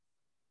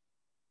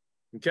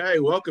Okay,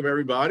 welcome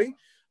everybody.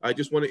 I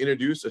just want to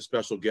introduce a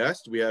special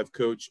guest. We have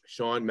Coach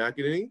Sean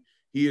McEnany.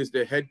 He is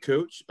the head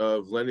coach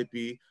of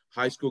Lenape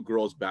High School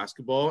girls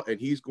basketball, and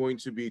he's going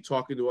to be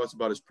talking to us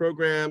about his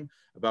program,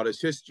 about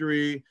his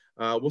history.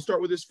 We'll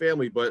start with his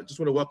family, but just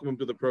want to welcome him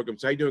to the program.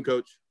 So how you doing,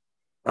 Coach?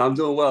 I'm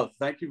doing well.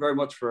 Thank you very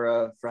much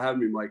for having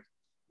me, Mike.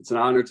 It's an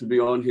honor to be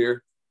on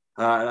here,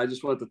 and I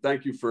just wanted to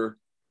thank you for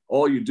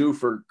all you do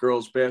for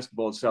girls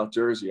basketball in South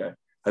Jersey. I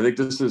think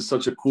this is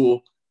such a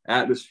cool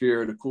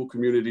atmosphere and a cool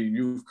community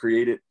you've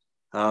created.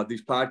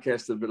 These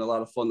podcasts have been a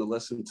lot of fun to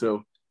listen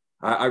to.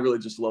 I really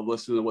just love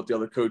listening to what the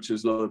other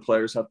coaches and other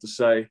players have to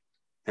say,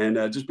 and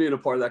just being a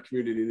part of that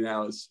community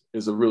now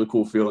is a really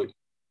cool feeling.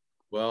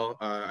 Well,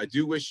 I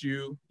do wish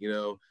you,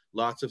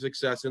 lots of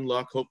success and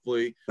luck.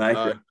 Hopefully, thank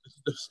you. This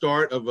is the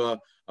start of a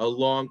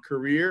long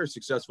career, a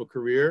successful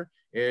career,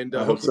 and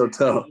I hope so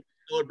too.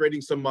 Celebrating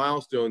some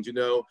milestones.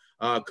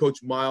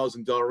 Coach Miles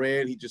and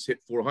Delran, he just hit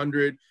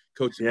 400.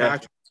 Coach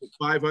Patrick hit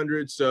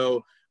 500.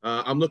 So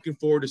I'm looking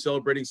forward to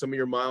celebrating some of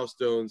your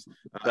milestones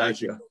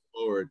as you go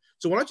forward.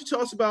 So why don't you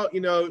tell us about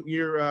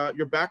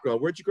your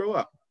background? Where'd you grow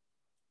up?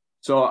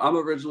 So I'm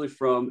originally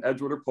from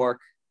Edgewater Park.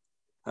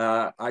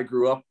 I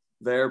grew up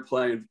there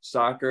playing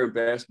soccer and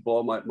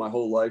basketball my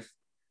whole life.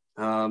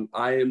 I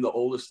am the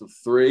oldest of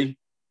three,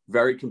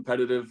 very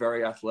competitive,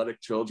 very athletic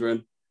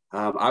children.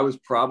 I was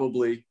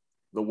probably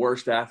the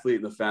worst athlete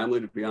in the family,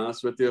 to be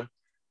honest with you.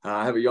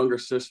 I have a younger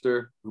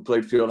sister who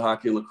played field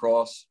hockey and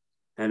lacrosse,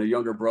 and a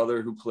younger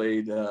brother who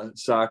played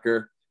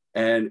soccer.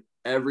 And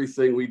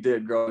everything we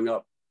did growing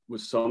up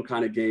was some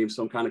kind of game,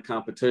 some kind of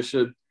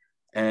competition.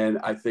 And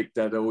I think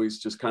that always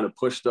just kind of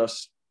pushed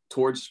us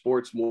towards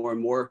sports more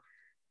and more.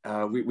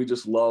 We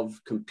just love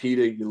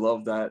competing. You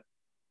love that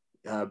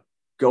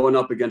going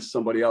up against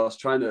somebody else,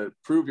 trying to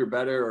prove you're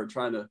better or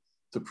trying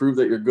to prove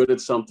that you're good at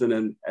something.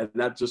 And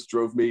that just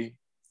drove me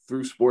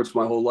through sports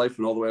my whole life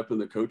and all the way up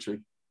into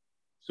coaching.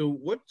 So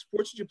what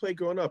sports did you play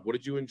growing up? What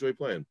did you enjoy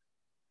playing?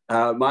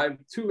 My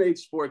two main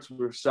sports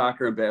were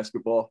soccer and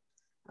basketball.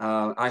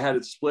 I had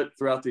it split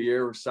throughout the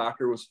year where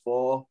soccer was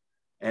fall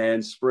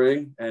and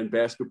spring, and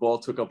basketball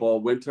took up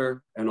all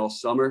winter and all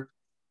summer.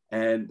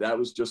 And that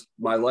was just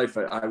my life.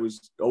 I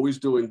was always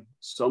doing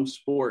some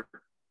sport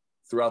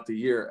throughout the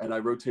year, and I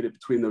rotated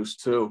between those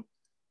two.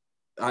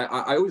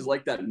 I always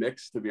liked that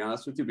mix, to be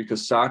honest with you,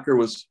 because soccer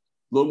was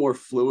a little more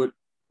fluid.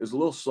 It was a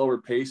little slower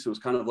pace. It was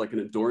kind of like an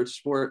endurance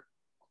sport.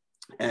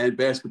 And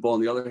basketball,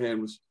 on the other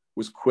hand,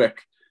 was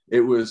quick.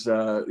 It was,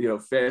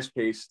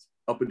 fast-paced,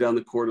 up and down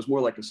the court. It was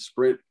more like a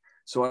sprint.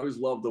 So I always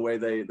loved the way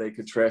they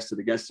contrasted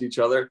against each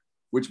other,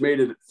 which made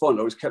it fun. It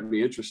always kept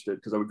me interested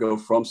because I would go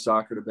from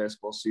soccer to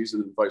basketball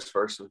season and vice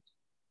versa.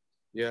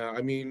 Yeah,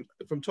 I mean,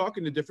 from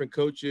talking to different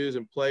coaches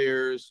and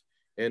players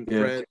and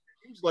friends, it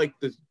seems like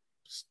the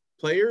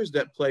players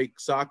that play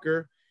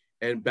soccer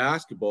and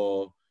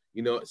basketball,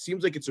 it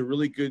seems like it's a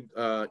really good,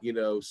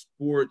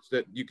 sports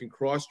that you can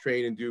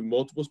cross-train and do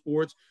multiple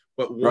sports,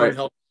 but one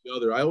helps the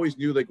other. I always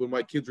knew, like, when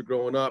my kids were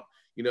growing up,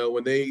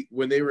 when they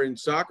were in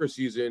soccer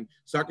season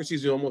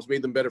almost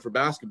made them better for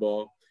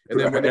basketball. And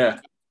then when they were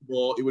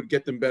basketball, it would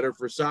get them better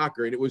for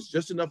soccer. And it was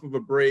just enough of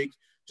a break,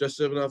 just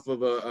enough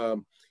of a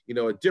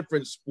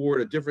different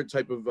sport, a different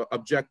type of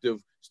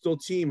objective, still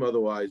team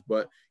otherwise,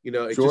 but,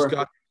 it just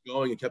got them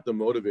going and kept them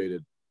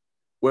motivated.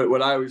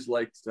 What I always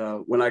liked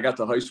when I got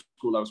to high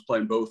school, I was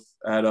playing both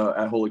at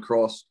Holy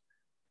Cross.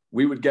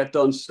 We would get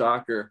done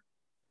soccer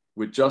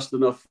with just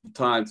enough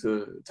time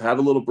to have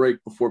a little break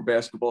before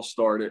basketball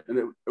started. And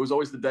it was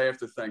always the day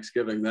after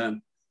Thanksgiving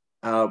then.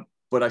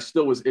 But I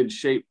still was in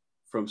shape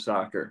from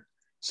soccer.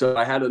 So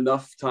I had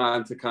enough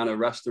time to kind of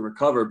rest and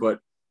recover,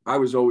 but I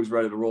was always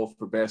ready to roll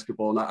for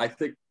basketball. And I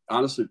think,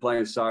 honestly,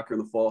 playing soccer in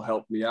the fall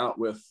helped me out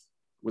with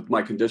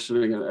my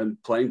conditioning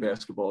and playing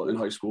basketball in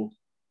high school.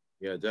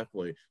 Yeah,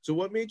 definitely. So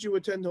what made you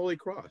attend Holy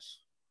Cross?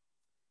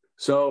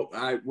 So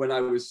when I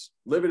was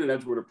living in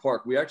Edgewater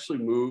Park, we actually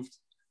moved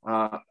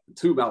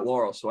to Mount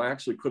Laurel. So I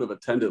actually could have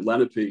attended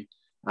Lenape,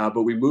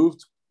 but we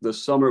moved the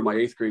summer of my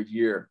 8th grade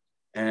year.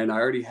 And I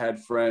already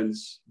had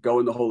friends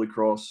going to Holy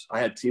Cross. I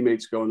had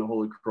teammates going to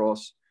Holy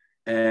Cross.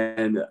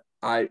 And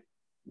I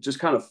just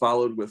kind of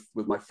followed with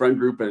my friend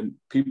group and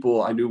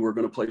people I knew were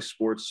going to play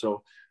sports.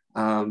 So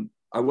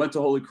I went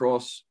to Holy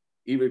Cross.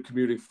 Even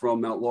commuting from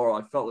Mount Laurel,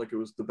 I felt like it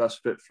was the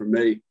best fit for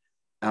me.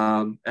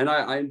 And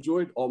I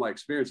enjoyed all my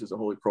experiences at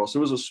Holy Cross. It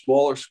was a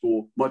smaller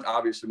school,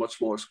 obviously much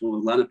smaller school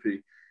than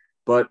Lenape,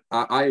 but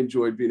I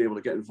enjoyed being able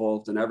to get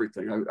involved in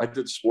everything. I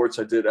did sports,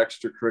 I did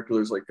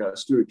extracurriculars like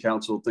student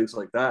council, things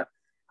like that.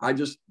 I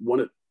just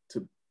wanted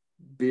to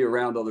be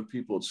around other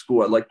people at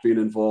school. I liked being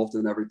involved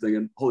in everything,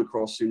 and Holy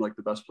Cross seemed like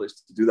the best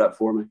place to do that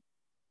for me.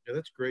 Yeah,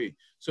 that's great.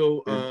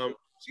 So it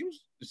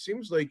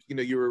seems like,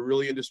 you were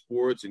really into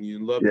sports and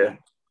you loved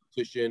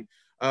competition.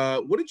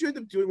 What did you end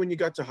up doing when you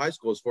got to high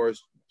school as far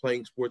as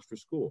playing sports for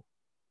school?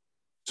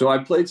 So I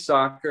played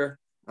soccer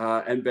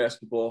and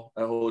basketball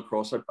at Holy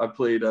Cross. I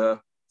played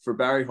for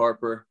Barry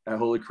Harper at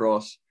Holy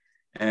Cross,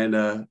 and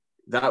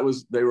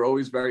they were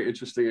always very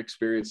interesting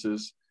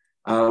experiences.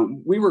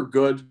 We were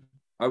good.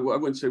 I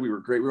wouldn't say we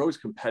were great. We were always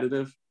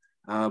competitive,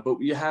 but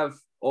you have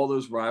all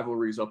those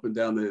rivalries up and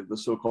down the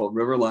so-called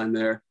river line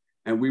there.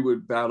 And we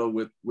would battle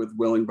with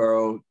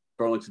Willingboro,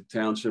 Burlington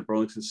Township,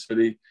 Burlington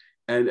City.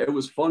 And it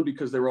was fun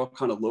because they were all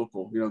kind of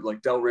local, you know,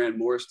 like Delran,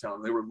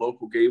 Morristown, they were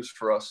local games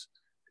for us.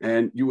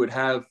 And you would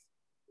have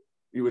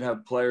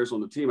players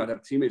on the team. I'd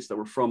have teammates that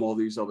were from all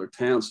these other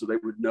towns, so they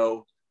would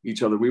know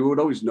each other. We would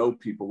always know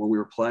people when we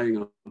were playing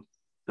them. And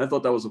I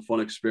thought that was a fun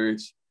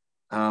experience.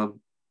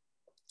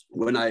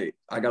 When I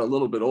got a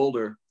little bit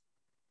older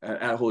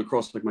at Holy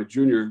Cross, like my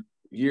junior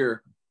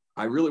year,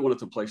 I really wanted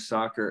to play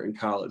soccer in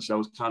college. That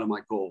was kind of my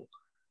goal.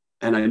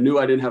 And I knew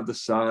I didn't have the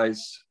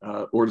size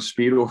or the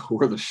speed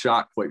or the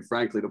shot, quite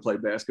frankly, to play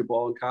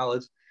basketball in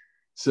college.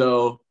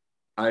 So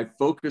I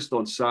focused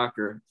on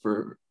soccer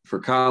for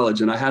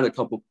college. And I had a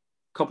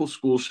couple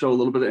schools show a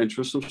little bit of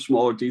interest, some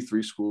smaller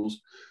D3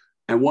 schools.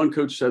 And one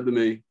coach said to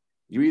me,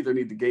 you either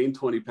need to gain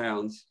 20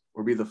 pounds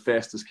or be the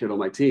fastest kid on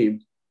my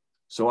team.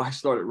 So I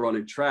started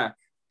running track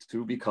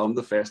to become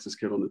the fastest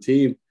kid on the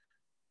team.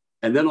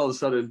 And then all of a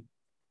sudden,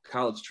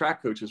 college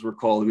track coaches were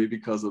calling me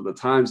because of the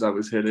times I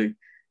was hitting.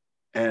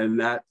 And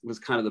that was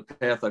kind of the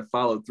path I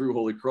followed through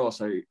Holy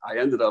Cross. I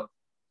ended up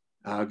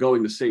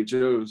going to St.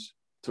 Joe's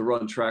to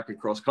run track and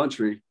cross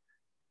country,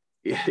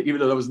 even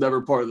though that was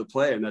never part of the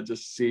plan. That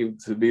just seemed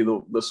to be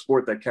the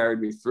sport that carried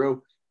me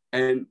through.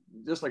 And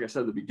just like I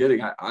said in the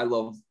beginning, I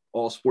love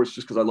all sports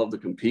just because I love to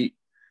compete.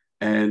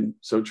 And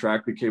so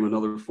track became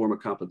another form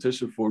of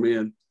competition for me.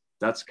 And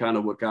that's kind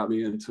of what got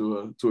me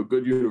into a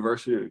good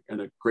university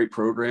and a great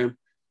program.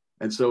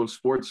 And so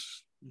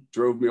sports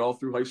drove me all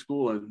through high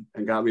school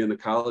and got me into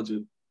college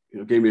and, you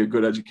know, gave me a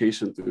good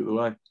education through the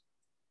way.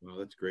 Well,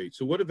 that's great.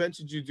 So what events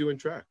did you do in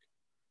track?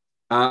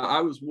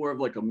 I was more of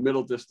like a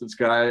middle distance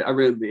guy. I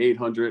ran the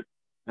 800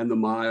 and the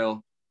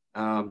mile.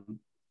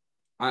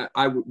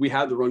 We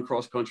had to run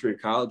cross country in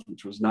college,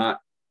 which was not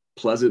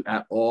pleasant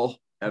at all,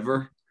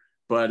 ever.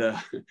 But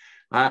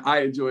I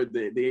enjoyed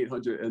the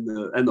 800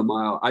 and the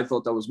mile. I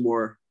thought that was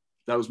more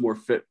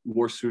fit,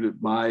 more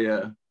suited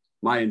my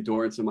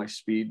endurance and my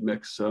speed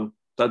mix. So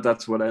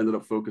that's what I ended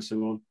up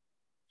focusing on.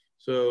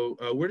 So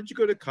where did you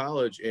go to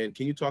college, and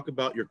can you talk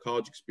about your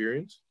college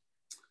experience?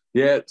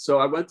 Yeah, so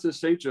I went to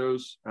St.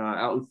 Joe's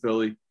out in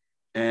Philly,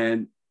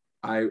 and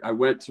I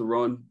went to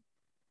run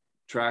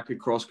track and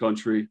cross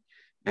country,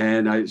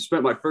 and I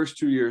spent my first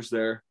 2 years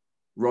there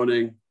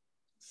running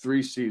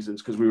 3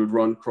 seasons because we would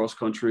run cross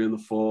country in the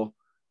fall,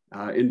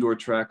 indoor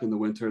track in the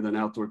winter, then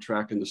outdoor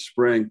track in the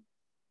spring.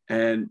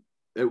 And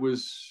it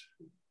was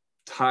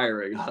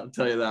tiring, I'll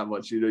tell you that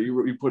much. You know,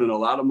 you put in a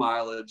lot of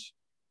mileage.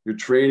 Your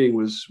training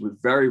was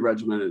very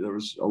regimented. There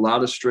was a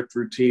lot of strict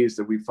routines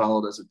that we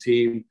followed as a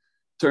team in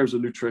terms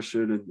of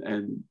nutrition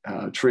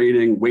and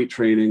training, weight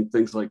training,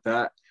 things like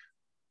that.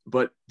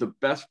 But the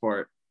best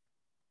part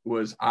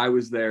was I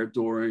was there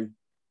during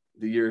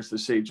the years that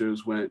St.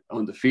 Joe's went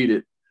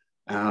undefeated.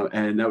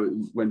 And that was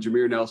when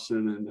Jameer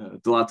Nelson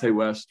and Delonte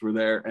West were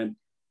there. And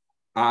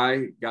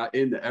I got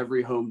into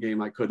every home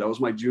game I could. That was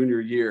my junior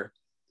year.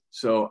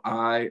 So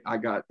I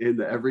got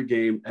into every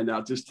game. And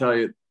I'll just tell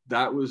you,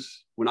 that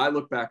was, when I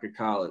look back at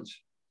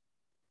college,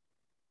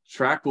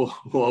 track will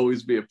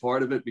always be a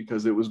part of it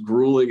because it was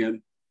grueling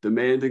and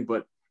demanding.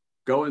 But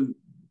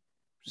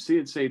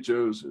seeing St.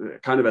 Joe's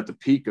kind of at the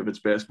peak of its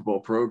basketball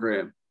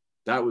program,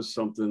 that was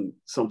something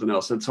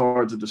else. It's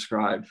hard to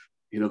describe,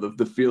 you know,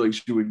 the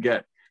feelings you would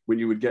get when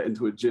you would get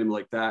into a gym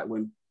like that,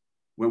 when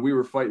we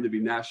were fighting to be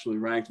nationally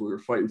ranked, we were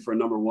fighting for a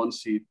number 1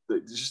 seed.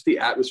 Just the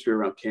atmosphere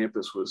around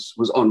campus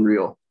was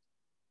unreal.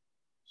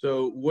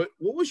 So what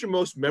was your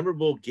most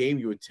memorable game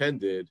you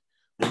attended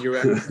when you were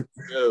at St.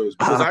 Joe's?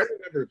 Because I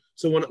remember,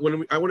 so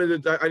when I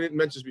didn't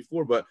mention this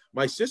before, but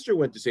my sister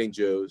went to St.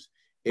 Joe's,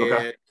 and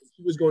okay,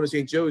 she was going to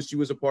St. Joe's. She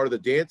was a part of the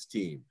dance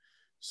team.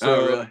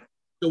 So, really?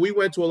 So we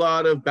went to a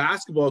lot of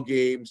basketball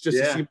games just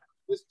to see my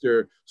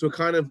sister. So it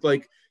kind of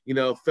like, you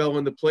know, fell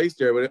into place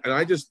there. But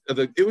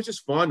it was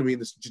just fun. I mean,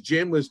 the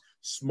gym was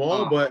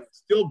small, but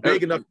still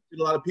big enough to get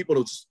a lot of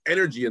people. Just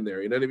energy in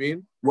there. You know what I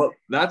mean? Well,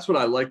 that's what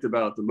I liked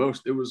about it the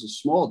most. It was a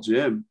small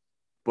gym,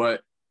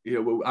 but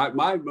you know,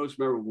 my most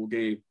memorable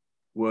game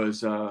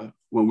was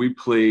when we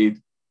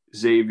played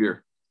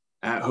Xavier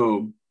at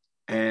home,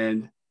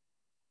 and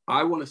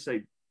I want to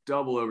say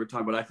double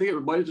overtime, but I think it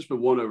might have just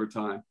been 1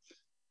 overtime.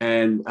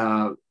 And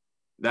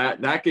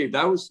that game,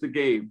 that was the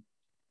game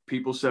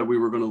people said we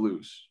were going to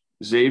lose.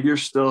 Xavier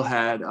still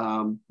had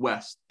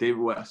David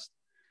West.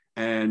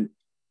 And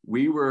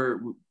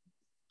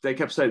they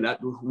kept saying that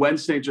when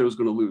St. Joe's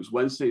going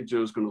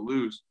to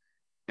lose.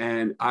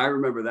 And I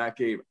remember that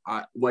game,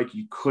 Mike,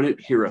 you couldn't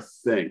hear a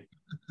thing.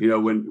 You know,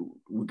 when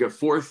we got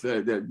fourth,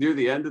 near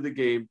the end of the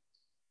game,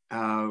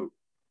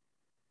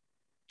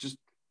 just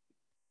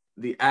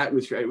the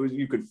atmosphere,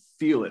 you could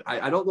feel it.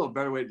 I don't know a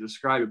better way to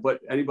describe it,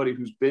 but anybody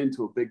who's been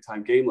to a big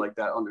time game like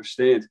that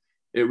understands.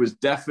 It was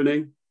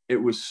deafening. It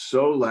was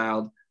so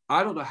loud.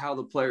 I don't know how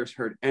the players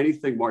heard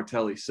anything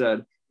Martelli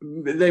said.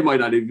 They might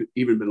not even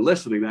been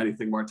listening to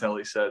anything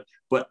Martelli said,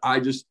 but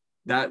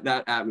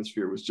that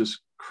atmosphere was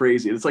just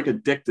crazy. It's like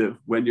addictive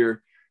when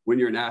you're when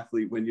you're an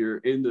athlete, when you're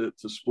into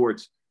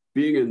sports,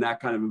 being in that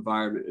kind of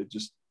environment, it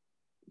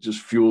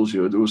just fuels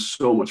you. It was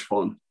so much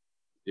fun.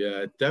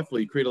 Yeah,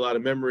 definitely create a lot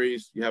of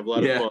memories. You have a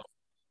lot of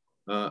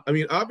fun. I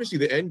mean, obviously,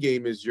 the end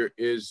game is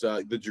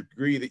the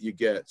degree that you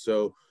get.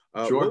 So,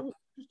 Sure. what did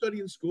you study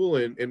in school,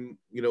 and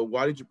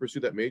why did you pursue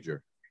that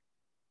major?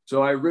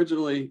 So I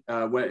originally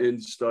went in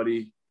to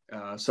study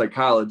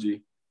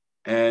psychology,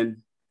 and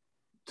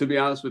to be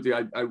honest with you,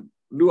 I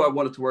knew I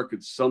wanted to work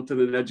at something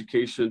in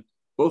education.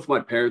 Both my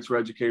parents were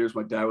educators.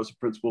 My dad was a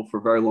principal for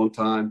a very long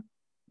time.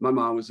 My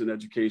mom was in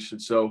education.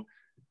 So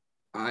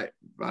I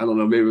don't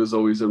know, maybe it was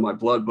always in my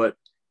blood, but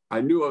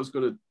I knew I was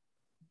going to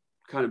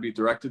kind of be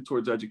directed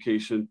towards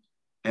education.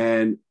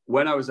 And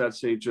when I was at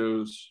St.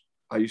 Joe's,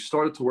 I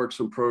started to work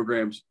some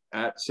programs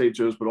at St.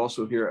 Joe's, but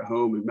also here at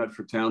home in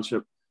Medford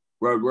Township,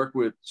 where I would work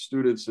with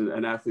students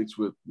and athletes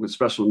with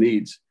special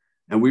needs.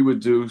 And we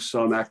would do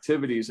some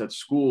activities at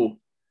school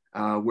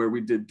where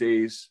we did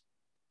days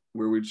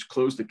where we just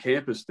closed the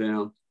campus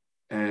down,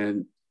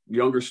 and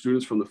younger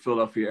students from the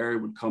Philadelphia area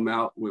would come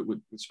out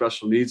with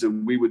special needs,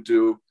 and we would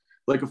do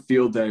like a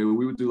field day, and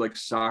we would do like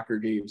soccer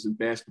games and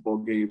basketball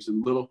games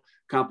and little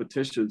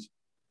competitions.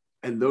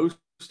 And those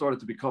started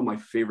to become my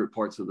favorite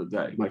parts of the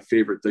day, my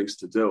favorite things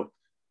to do.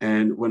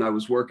 And when I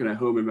was working at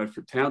home in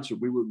Medford Township,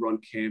 we would run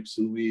camps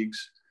and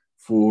leagues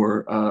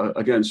for,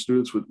 again,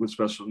 students with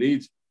special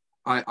needs.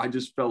 I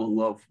just fell in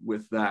love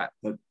with that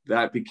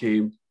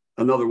became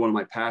another one of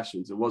my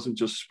passions. It wasn't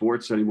just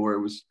sports anymore.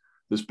 It was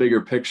this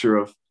bigger picture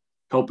of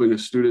helping a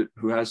student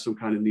who has some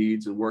kind of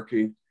needs and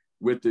working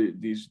with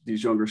these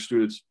younger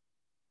students.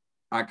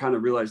 I kind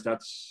of realized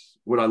that's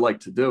what I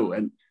like to do.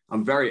 And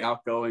I'm very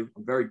outgoing,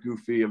 I'm very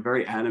goofy, I'm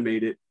very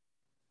animated.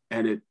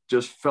 And it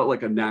just felt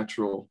like a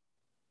natural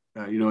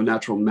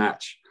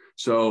match.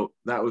 So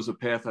that was a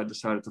path I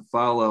decided to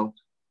follow.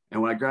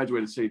 And when I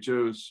graduated St.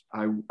 Joe's,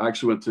 I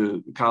actually went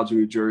to college in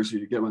New Jersey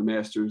to get my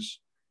master's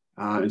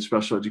in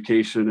special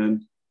education.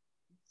 And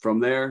from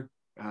there,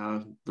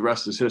 the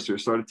rest is history. I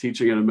started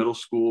teaching in a middle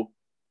school.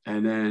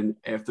 And then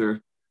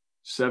after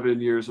 7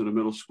 years in a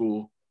middle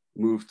school,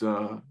 moved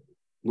to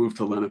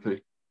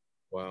Lenape.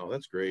 Wow,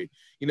 that's great.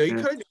 You kind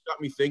of just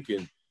got me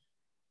thinking.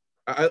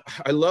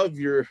 I love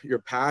your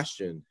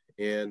passion.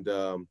 And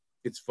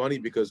it's funny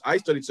because I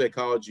studied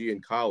psychology in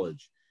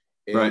college.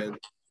 And right.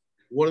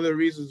 One of the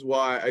reasons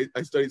why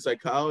I studied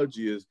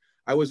psychology is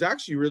I was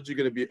actually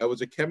originally I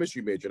was a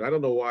chemistry major. And I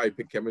don't know why I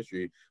picked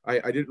chemistry. I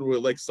didn't really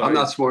like science. I'm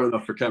not smart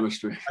enough for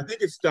chemistry. I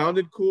think it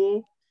sounded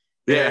cool.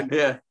 Yeah.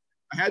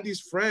 I had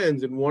these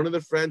friends, and one of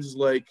the friends is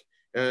like,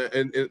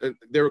 and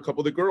there were a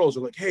couple of the girls are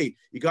like, hey,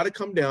 you got to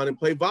come down and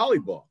play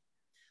volleyball.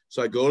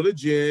 So I go to the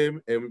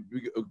gym and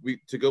we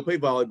to go play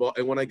volleyball.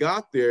 And when I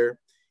got there,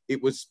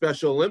 it was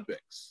Special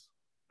Olympics.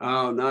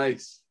 Oh,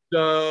 nice.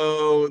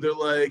 So they're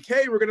like,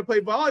 hey, we're going to play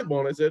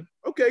volleyball. And I said,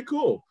 okay,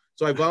 cool.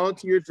 So I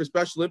volunteered for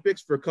Special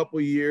Olympics for a couple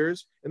of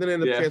years, and then I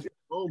ended up transferring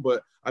home.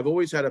 But I've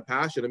always had a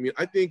passion. I mean,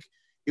 I think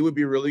it would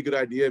be a really good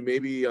idea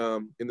maybe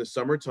in the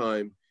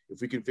summertime,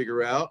 if we can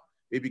figure out,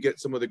 maybe get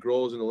some of the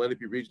girls in the Lenape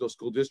Regional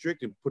School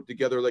District and put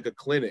together like a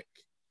clinic.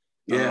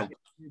 Yeah.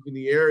 In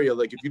the area,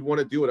 like if you'd want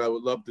to do it, I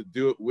would love to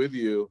do it with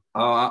you.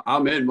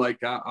 I'm in. Like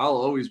I'll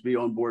always be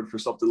on board for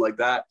something like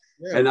that.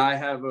 Yeah. And I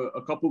have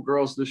a couple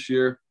girls this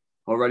year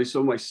already.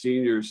 Some of my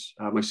seniors,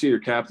 my senior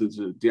captains,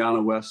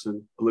 Deanna West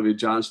and Olivia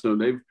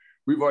Johnstone,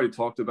 we've already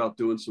talked about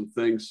doing some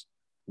things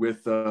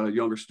with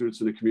younger students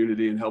in the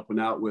community and helping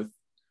out with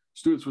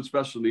students with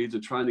special needs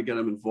and trying to get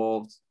them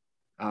involved.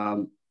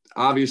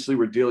 Obviously,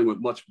 we're dealing with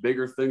much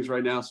bigger things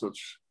right now, so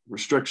it's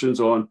restrictions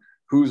on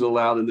who's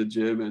allowed in the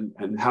gym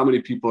and how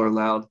many people are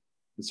allowed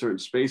in certain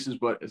spaces.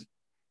 But as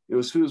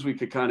soon as we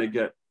could kind of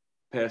get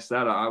past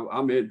that,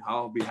 I'm in.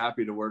 I'll be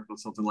happy to work on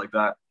something like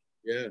that.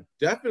 Yeah,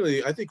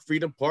 definitely. I think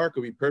Freedom Park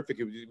would be perfect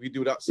if we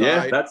do it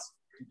outside. Yeah,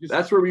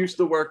 that's where we used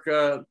to work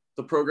the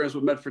programs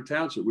with Medford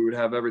Township. We would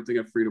have everything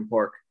at Freedom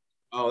Park.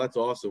 Oh, that's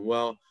awesome.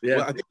 Well,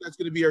 I think that's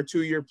going to be our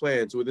 2-year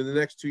plan. So within the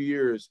next 2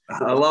 years,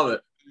 I love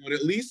it.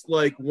 At least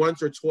like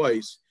once or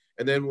twice,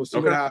 and then we'll see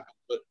what happens.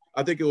 But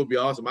I think it would be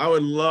awesome. I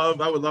would love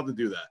to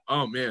do that.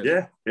 Oh man.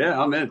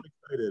 Yeah, I'm in.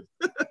 Excited.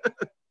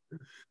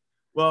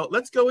 Well,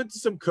 let's go into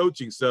some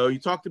coaching. So you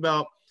talked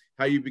about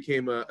how you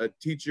became a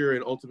teacher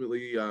and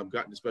ultimately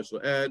got into special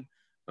ed.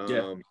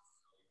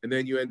 And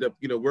then you end up,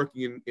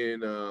 working in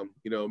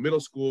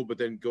middle school, but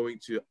then going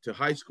to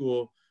high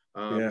school.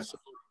 So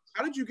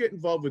how did you get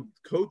involved with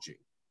coaching?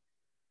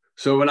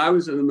 So when I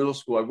was in the middle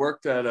school, I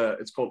worked at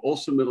it's called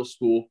Olson Middle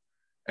School,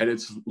 and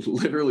it's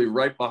literally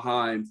right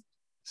behind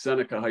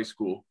Seneca High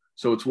School.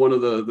 So it's one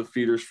of the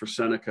feeders for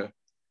Seneca,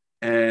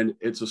 and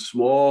it's a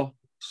small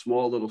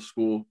little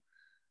school.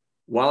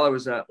 While I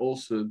was at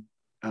Olson,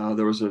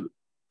 there was an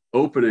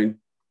opening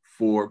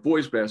for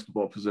boys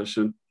basketball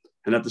position,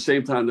 and at the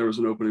same time there was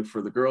an opening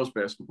for the girls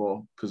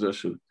basketball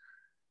position,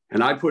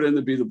 and I put in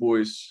to be the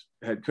boys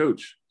head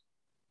coach.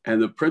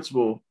 And the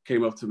principal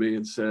came up to me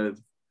and said,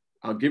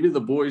 I'll give you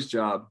the boys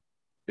job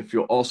if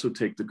you'll also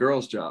take the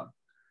girls job.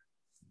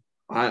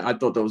 I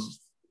thought that was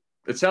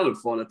it sounded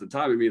fun at the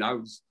time. I mean, I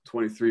was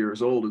 23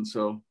 years old, and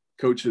so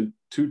coaching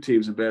 2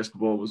 teams in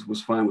basketball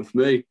was fine with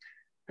me.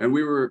 And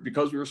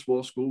because we were a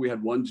small school, we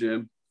had one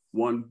gym,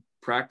 one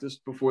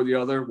practiced before the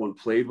other, one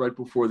played right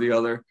before the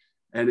other.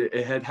 And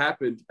it had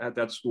happened at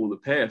that school in the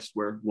past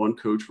where one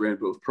coach ran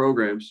both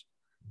programs.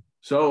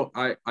 So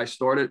I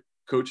started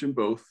coaching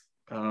both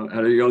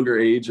at a younger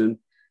age. And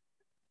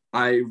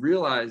I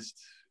realized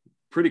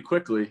pretty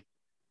quickly,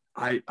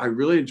 I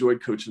really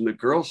enjoyed coaching the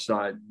girls'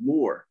 side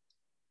more.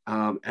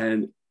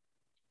 And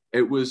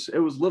it was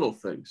little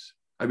things.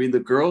 I mean,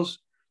 the girls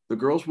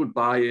would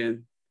buy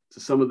in to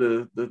some of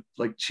the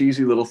like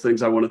cheesy little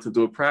things I wanted to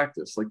do at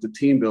practice, like the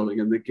team building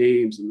and the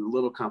games and the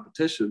little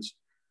competitions.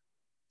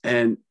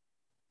 And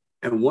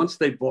once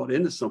they bought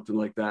into something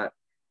like that,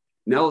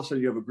 now all of a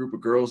sudden you have a group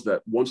of girls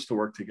that wants to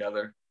work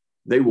together.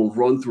 They will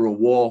run through a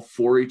wall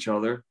for each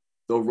other.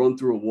 They'll run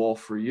through a wall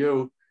for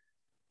you.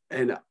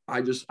 And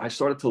I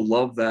started to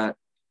love that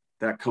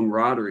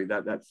camaraderie,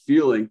 that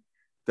feeling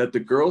that the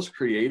girls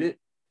created.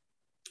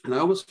 And I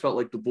almost felt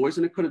like the boys,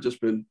 and it could have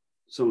just been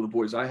some of the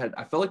boys I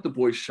felt like the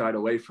boys shied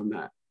away from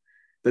that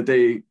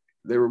they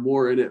were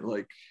more in it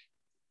like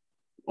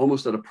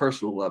almost at a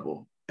personal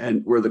level,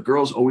 and where the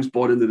girls always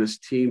bought into this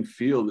team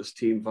feel, this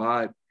team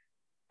vibe.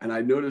 And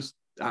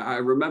I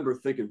remember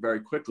thinking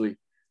very quickly,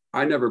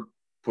 I never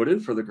put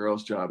in for the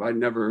girls' job.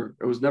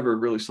 It was never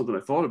really something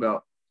I thought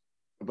about,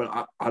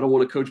 but I don't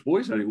want to coach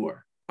boys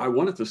anymore. I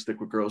wanted to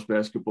stick with girls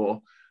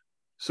basketball.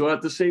 So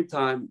at the same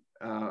time,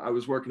 I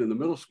was working in the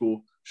middle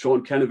school.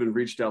 Sean Kennevan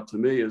reached out to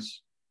me as,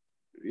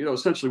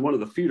 essentially one of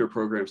the feeder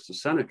programs to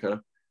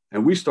Seneca,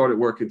 and we started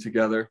working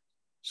together.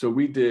 So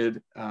we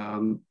did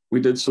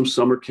some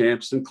summer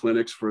camps and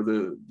clinics for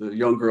the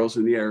young girls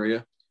in the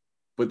area.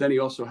 But then he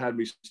also had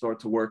me start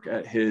to work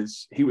at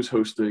he was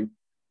hosting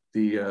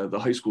the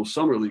high school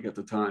summer league at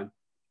the time.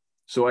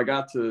 So I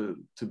got to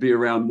be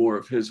around more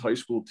of his high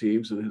school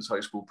teams and his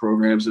high school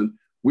programs. And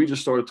we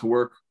just started to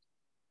work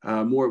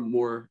more and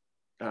more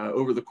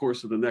over the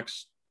course of the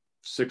next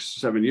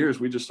 6-7 years.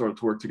 We just started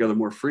to work together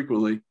more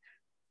frequently.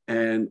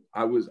 And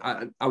I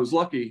was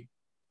lucky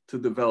to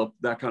develop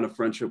that kind of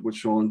friendship with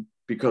Sean,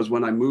 because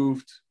when I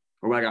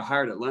got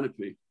hired at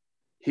Lenape,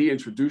 he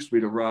introduced me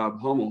to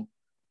Rob Hummel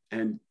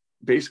and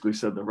basically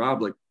said to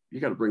Rob, like, you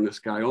got to bring this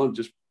guy on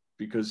just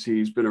because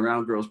he's been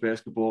around girls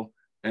basketball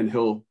and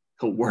he'll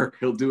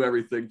do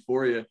everything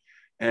for you.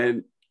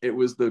 And it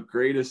was the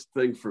greatest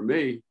thing for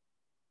me,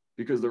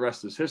 because the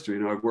rest is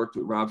history. I've worked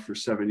with Rob for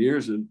 7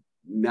 years, and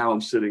now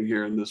I'm sitting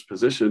here in this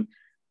position,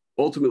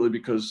 ultimately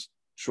because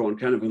Sean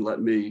Kennevan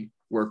let me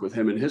work with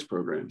him in his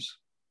programs.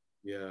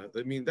 Yeah.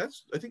 I mean,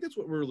 I think that's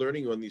what we're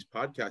learning on these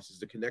podcasts, is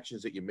the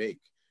connections that you make.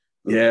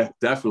 Yeah,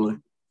 definitely.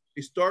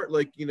 You start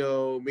like,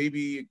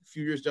 maybe a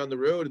few years down the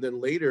road, and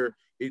then later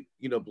it,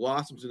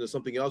 blossoms into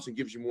something else and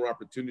gives you more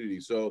opportunity.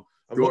 So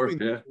I'm hoping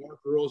that more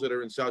girls that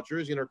are in South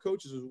Jersey, and our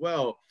coaches as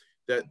well,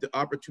 that the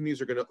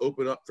opportunities are going to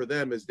open up for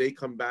them as they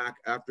come back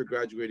after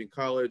graduating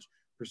college,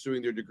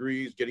 pursuing their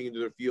degrees, getting into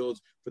their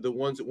fields. For the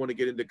ones that want to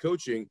get into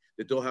coaching,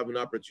 that they'll have an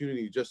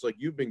opportunity, just like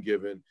you've been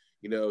given,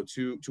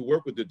 to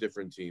work with the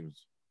different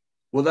teams.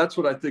 Well, that's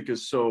what I think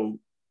is so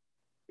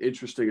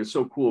interesting and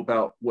so cool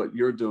about what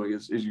you're doing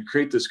is you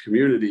create this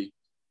community.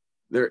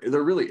 There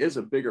really is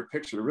a bigger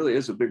picture. There really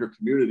is a bigger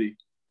community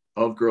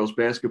of girls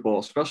basketball,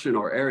 especially in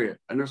our area.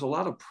 And there's a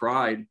lot of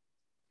pride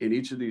in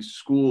each of these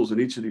schools and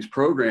each of these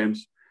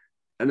programs.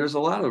 And there's a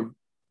lot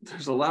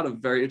of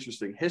very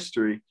interesting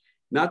history,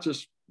 not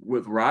just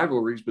with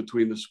rivalries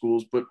between the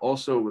schools, but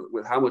also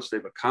with how much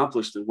they've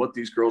accomplished and what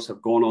these girls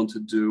have gone on to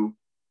do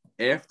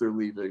after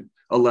leaving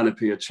a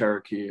Lenape, a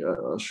Cherokee,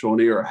 a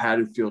Shawnee, or a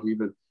Haddonfield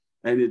even.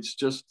 And it's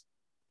just,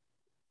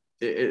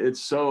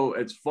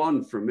 it's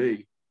fun for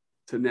me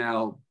to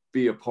now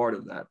be a part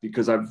of that,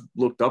 because I've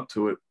looked up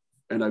to it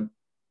and I've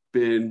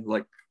been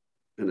like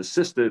an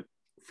assistant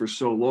for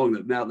so long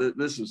that now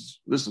this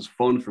is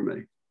fun for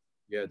me.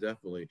 Yeah,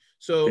 definitely.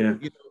 So, yeah.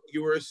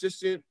 You were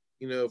assistant,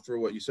 for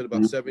what you said,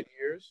 about 7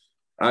 years?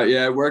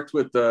 Yeah, I worked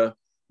with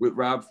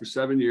Rob for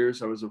 7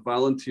 years. I was a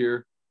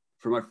volunteer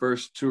for my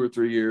first 2 or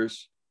 3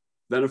 years,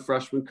 then a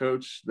freshman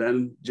coach,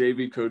 then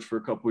JV coach for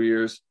a couple of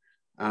years.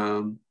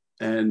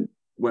 And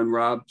when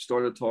Rob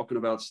started talking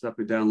about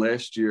stepping down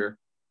last year,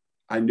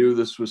 I knew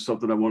this was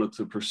something I wanted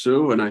to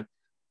pursue. And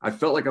I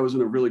felt like I was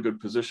in a really good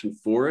position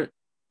for it,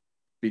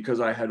 because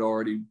I had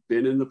already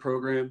been in the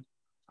program.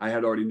 I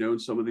had already known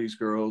some of these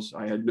girls.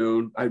 I'd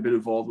been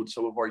involved with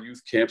some of our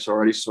youth camps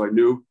already. So I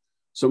knew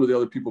some of the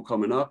other people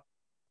coming up.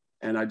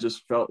 And I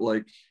just felt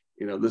like,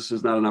 this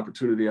is not an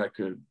opportunity I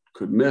could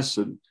miss.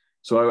 And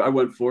so I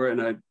went for it,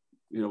 and I,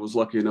 was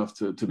lucky enough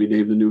to be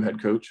named the new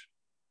head coach.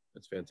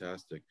 That's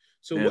fantastic.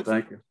 So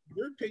thank you. In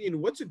your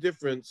opinion, what's the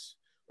difference,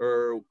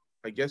 or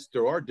I guess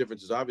there are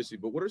differences obviously,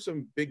 but what are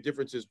some big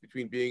differences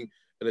between being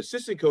an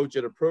assistant coach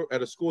at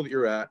a school that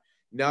you're at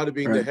now to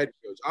being the head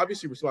coach?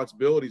 Obviously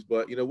responsibilities,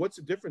 but what's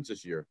the difference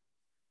this year?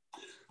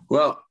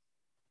 Well,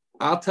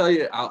 I'll tell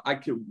you,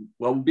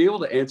 we'll be able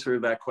to answer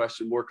that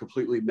question more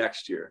completely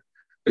next year,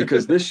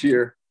 because this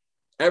year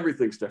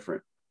everything's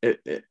different.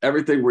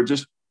 everything,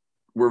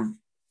 we're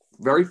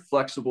very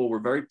flexible. We're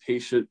very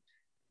patient.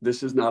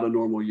 This is not a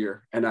normal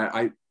year. And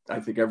I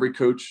think every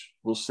coach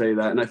will say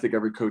that. And I think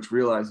every coach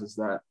realizes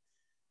that.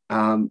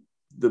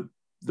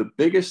 The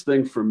biggest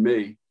thing for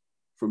me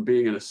from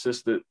being an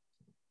assistant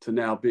to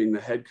now being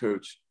the head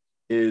coach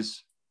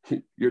is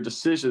your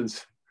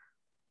decisions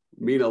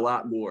mean a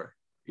lot more.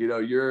 You know,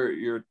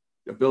 your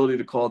ability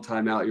to call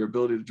timeout, your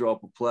ability to draw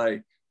up a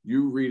play,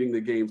 you reading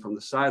the game from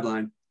the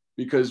sideline,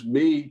 because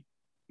me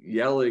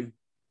yelling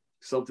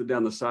something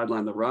down the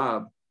sideline to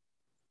Rob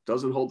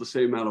doesn't hold the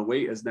same amount of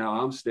weight as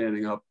now I'm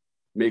standing up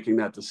making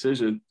that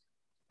decision.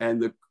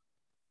 And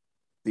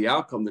the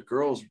outcome, the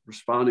girls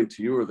responding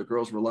to you or the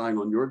girls relying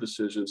on your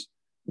decisions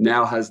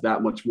now has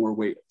that much more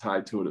weight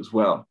tied to it as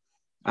well.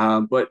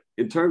 But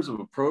in terms of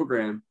a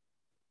program,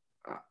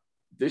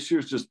 this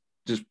year's just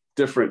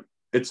different.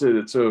 It's in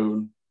its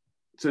own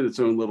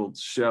little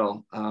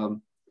shell.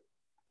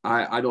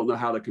 I don't know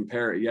how to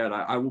compare it yet.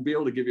 I will be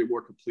able to give you a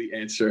more complete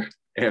answer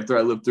after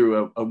I live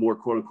through a more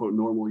quote unquote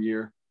normal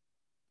year.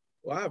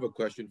 Well, I have a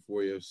question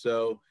for you.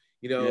 So,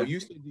 you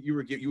said you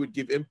would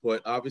give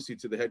input, obviously,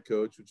 to the head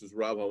coach, which was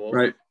Rob Hummel,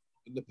 right,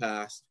 in the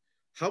past.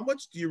 How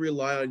much do you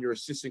rely on your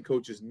assistant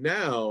coaches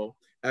now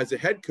as a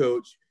head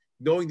coach,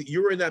 knowing that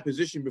you were in that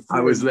position before?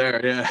 I was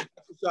there, yeah.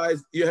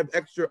 You have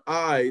extra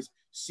eyes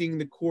seeing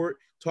the court,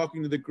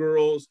 talking to the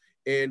girls,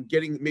 and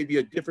getting maybe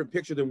a different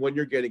picture than when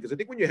you're getting. Because I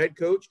think when you're head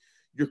coach,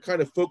 you're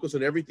kind of focused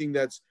on everything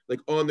that's like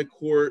on the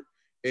court.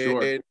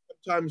 And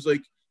sometimes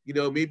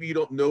maybe you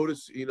don't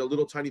notice,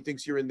 little tiny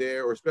things here and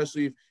there, or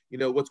especially,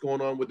 what's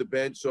going on with the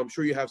bench. So I'm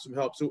sure you have some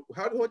help. So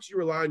how much do you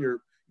rely on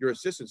your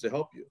assistants to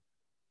help you?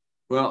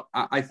 Well,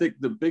 I think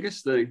the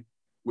biggest thing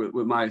with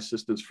my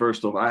assistants,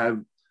 first off, I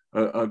have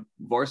a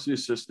varsity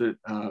assistant,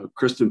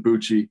 Kristen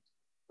Bucci,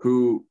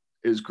 who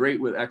is great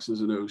with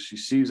X's and O's. She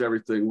sees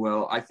everything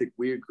well. I think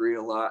we agree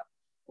a lot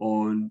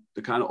on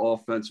the kind of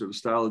offense or the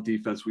style of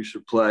defense we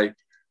should play.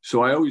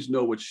 So I always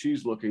know what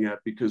she's looking at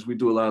because we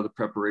do a lot of the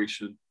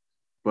preparation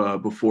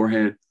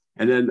beforehand.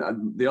 And then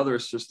the other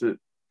assistant,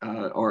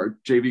 our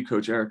JV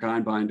coach, Eric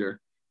Einbinder,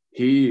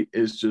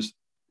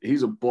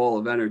 he's a ball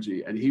of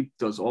energy, and he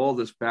does all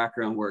this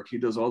background work. He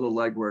does all the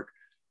leg work.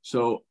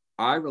 So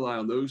I rely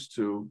on those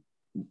two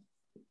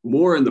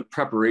more in the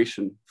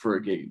preparation for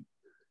a game.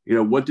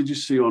 What did you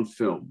see on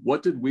film?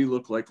 What did we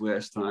look like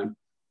last time?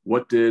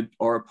 What did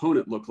our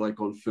opponent look like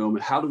on film?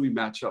 And how do we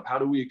match up? How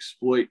do we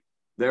exploit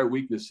their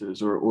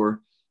weaknesses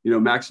or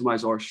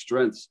maximize our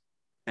strengths?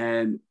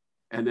 And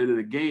then in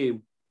a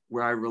game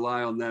where I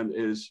rely on them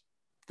is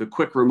the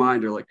quick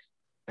reminder, like,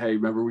 hey,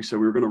 remember we said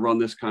we were going to run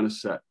this kind of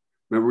set.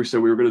 Remember we said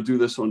we were going to do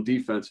this on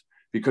defense,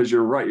 because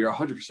you're right. You're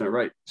 100%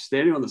 right.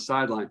 Standing on the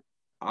sideline,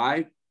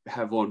 I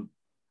have on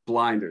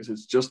blinders.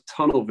 It's just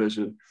tunnel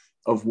vision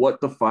of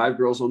what the 5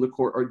 girls on the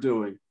court are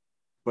doing.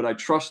 But I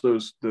trust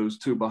those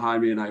two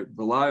behind me, and I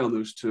rely on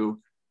those two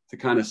to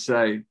kind of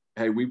say,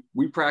 hey,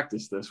 we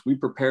practiced this. We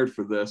prepared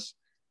for this.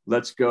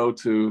 Let's go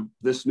to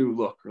this new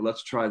look, or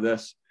let's try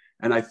this.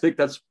 And I think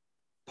that's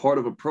part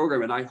of a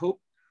program. And I hope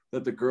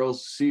that the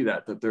girls see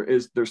that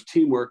there's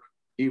teamwork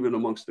even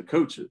amongst the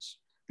coaches.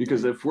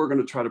 Because if we're going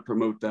to try to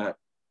promote that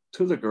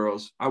to the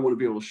girls, I want to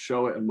be able to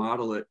show it and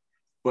model it.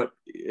 But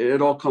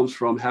it all comes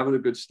from having a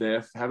good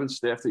staff, having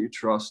staff that you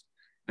trust,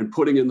 and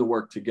putting in the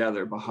work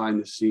together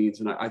behind the scenes.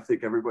 And I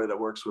think everybody that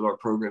works with our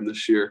program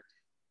this year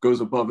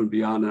goes above and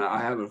beyond. And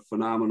I have a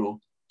phenomenal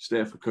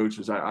staff of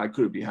coaches. I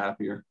couldn't be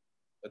happier.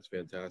 That's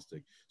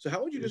fantastic. So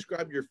how would you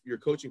describe your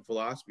coaching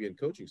philosophy and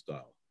coaching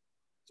style?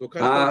 So what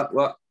kind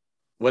of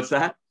what's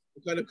that?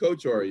 What kind of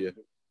coach are you?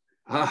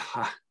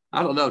 I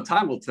don't know.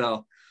 Time will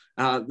tell.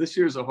 This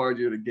year's a hard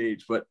year to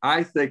gauge, but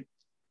I think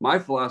my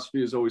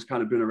philosophy has always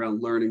kind of been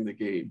around learning the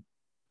game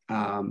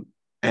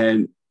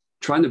and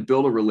trying to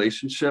build a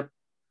relationship,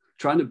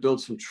 trying to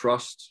build some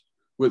trust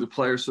with the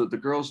players so that the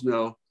girls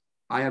know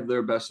I have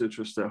their best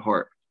interest at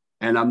heart.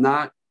 And I'm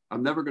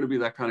never going to be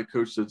that kind of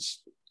coach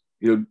that's,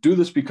 do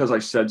this because I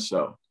said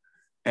so.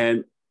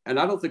 And I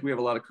don't think we have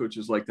a lot of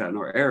coaches like that in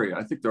our area.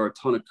 I think there are a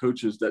ton of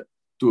coaches that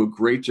do a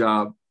great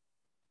job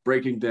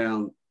breaking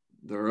down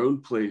their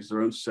own plays,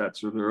 their own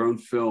sets, or their own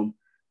film,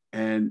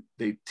 and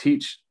they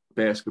teach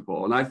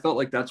basketball. And I felt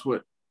like that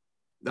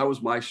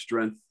was my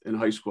strength in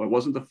high school. I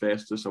wasn't the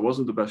fastest, I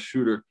wasn't the best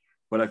shooter,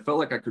 but I felt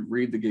like I could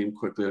read the game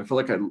quickly. I felt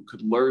like I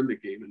could learn the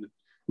game and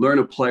learn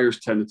a player's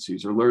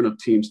tendencies or learn a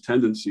team's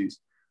tendencies.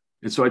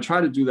 And so I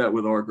try to do that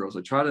with our girls.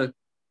 I try to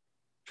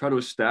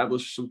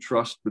establish some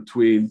trust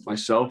between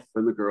myself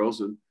and the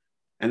girls.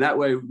 And that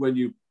way, when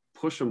you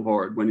push them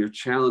hard, when you're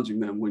challenging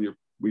them, when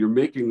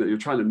you're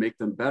trying to make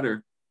them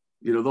better,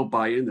 they'll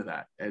buy into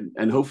that,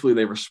 and hopefully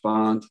they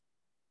respond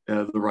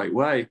the right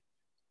way.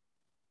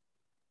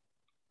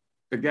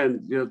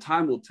 Again,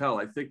 time will tell.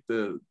 I think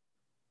the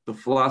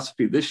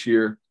philosophy this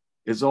year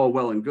is all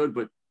well and good,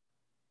 but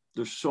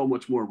there's so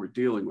much more we're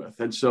dealing with.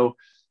 And so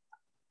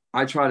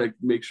I try to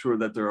make sure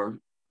that there are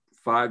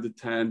 5 to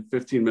 10,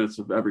 15 minutes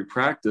of every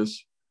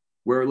practice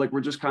where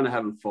we're just kind of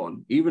having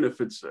fun, even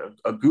if it's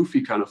a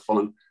goofy kind of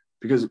fun,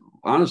 because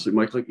honestly,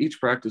 Mike, like each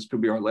practice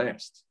could be our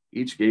last.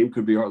 Each game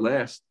could be our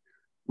last.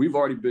 We've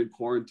already been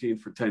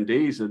quarantined for 10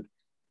 days, and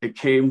it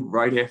came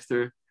right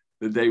after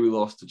the day we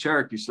lost to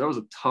Cherokee. So that was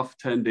a tough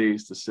 10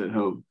 days to sit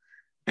home.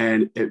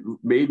 And it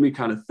made me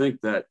kind of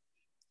think that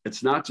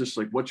it's not just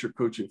like, what's your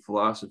coaching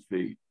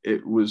philosophy?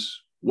 It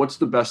was, what's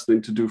the best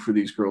thing to do for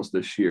these girls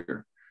this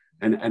year?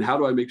 And how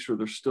do I make sure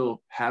they're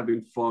still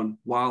having fun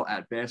while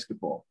at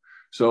basketball?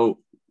 So,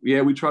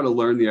 yeah, we try to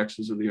learn the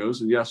X's and the O's.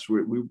 And yes,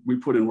 we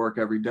put in work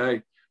every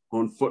day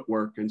on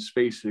footwork and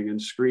spacing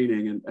and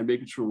screening and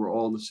making sure we're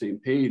all on the same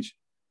page.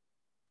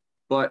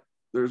 But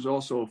there's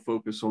also a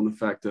focus on the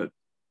fact that,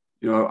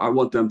 you know, I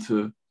want them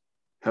to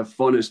have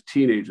fun as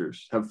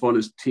teenagers, have fun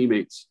as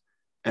teammates.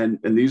 And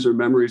these are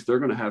memories they're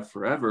going to have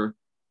forever.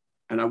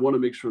 And I want to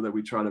make sure that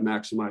we try to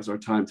maximize our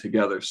time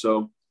together.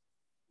 So,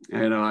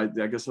 and I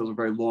guess that was a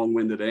very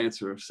long-winded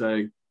answer of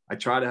saying, I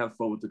try to have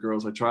fun with the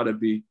girls. I try to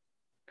be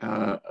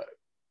a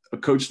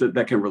coach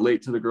that can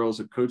relate to the girls,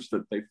 a coach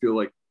that they feel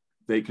like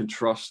they can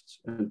trust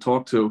and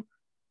talk to.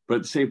 But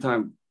at the same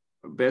time,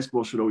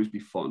 basketball should always be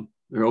fun.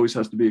 There always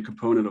has to be a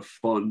component of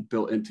fun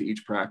built into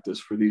each practice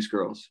for these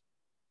girls.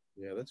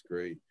 Yeah, that's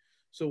great.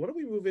 So why don't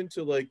we move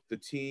into like the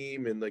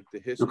team and like the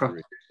history?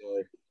 Okay.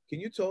 So can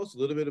you tell us a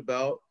little bit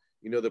about,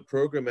 you know, the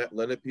program at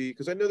Lenape?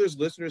 Because I know there's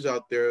listeners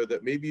out there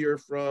that maybe are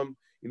from,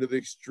 you know, the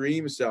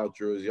extreme South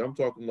Jersey. I'm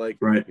talking like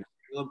right.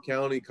 Salem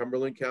County,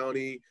 Cumberland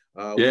County.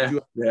 Yeah, we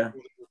do have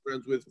we're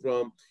friends with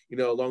from, you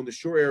know, along the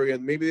shore area,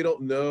 and maybe they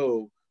don't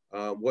know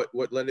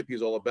what Lenape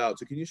is all about.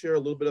 So can you share a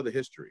little bit of the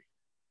history?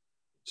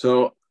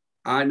 So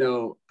I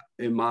know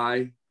in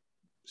my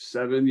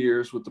 7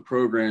 years with the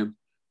program,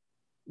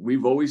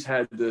 we've always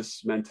had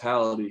this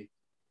mentality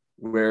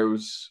where it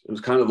was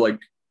kind of like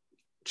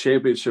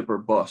championship or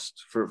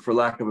bust, for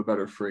lack of a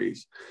better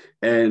phrase.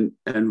 And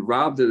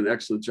Rob did an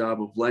excellent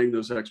job of laying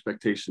those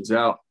expectations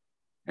out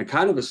and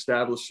kind of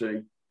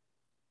establishing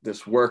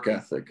this work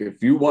ethic.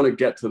 If you want to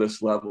get to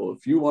this level,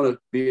 if you want to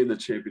be in the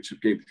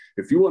championship game,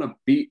 if you want to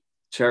beat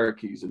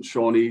Cherokees and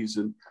Shawnees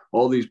and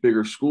all these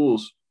bigger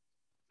schools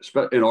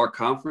in our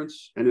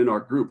conference and in our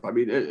group, I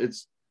mean,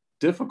 it's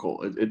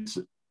difficult. It's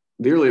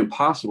nearly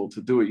impossible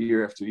to do it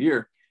year after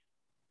year.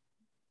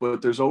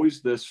 But there's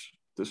always this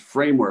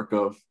framework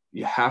of,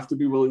 you have to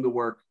be willing to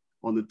work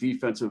on the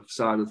defensive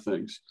side of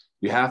things.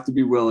 You have to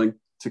be willing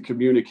to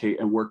communicate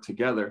and work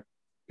together,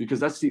 because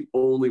that's the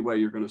only way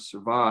you're going to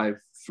survive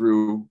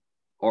through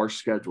our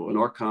schedule, in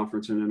our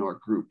conference and in our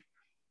group.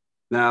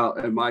 Now,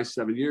 in my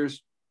 7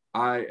 years,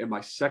 I think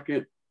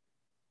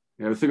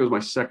it was my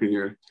second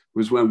year,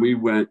 was when we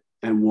went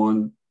and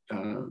won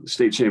the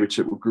state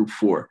championship with Group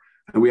 4.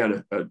 And we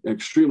had an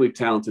extremely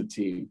talented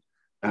team.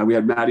 We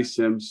had Maddie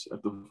Sims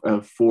at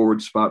the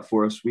forward spot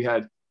for us. We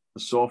had a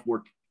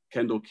sophomore,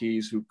 Kendall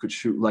Keys, who could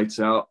shoot lights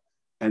out.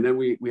 And then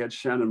we had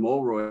Shannon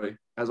Mulroy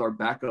as our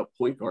backup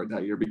point guard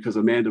that year, because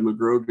Amanda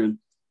McGrogan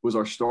was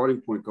our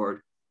starting point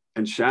guard.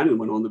 And Shannon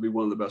went on to be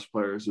one of the best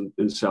players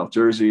in South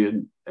Jersey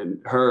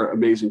and her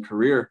amazing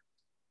career.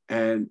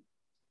 And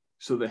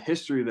so the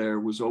history there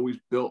was always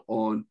built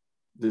on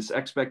this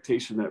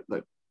expectation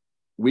that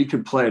we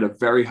could play at a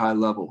very high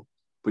level,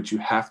 but you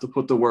have to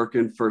put the work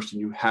in first,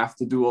 and you have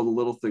to do all the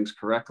little things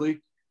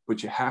correctly,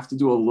 but you have to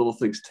do all the little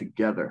things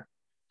together,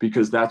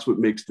 because that's what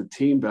makes the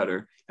team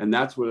better. And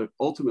that's what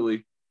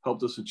ultimately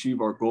helped us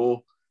achieve our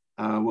goal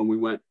when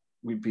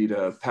we beat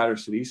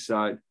Patterson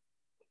Eastside.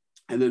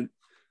 And then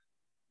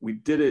we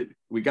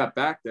got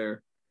back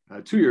there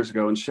 2 years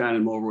ago in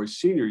Shannon Mulroy's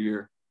senior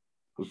year.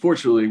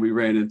 Unfortunately, we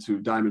ran into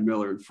Diamond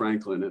Miller and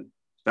Franklin, and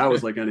that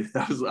was like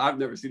I've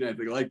never seen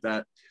anything like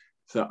that.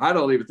 So I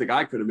don't even think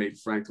I could have made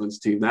Franklin's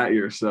team that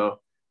year. So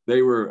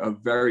they were a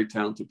very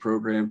talented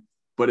program.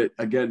 But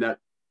again,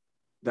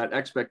 that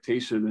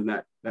expectation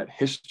and that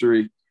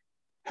history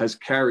has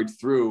carried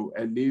through.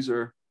 And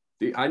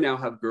I now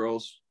have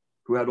girls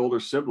who had older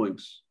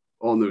siblings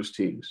on those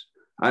teams.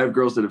 I have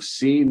girls that have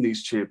seen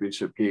these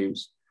championship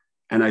games.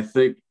 And I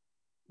think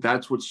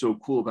that's what's so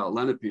cool about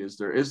Lenape, is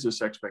there is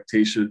this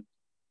expectation,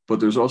 but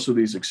there's also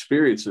these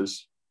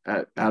experiences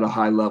at a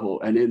high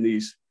level and in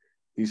these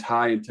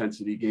high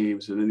intensity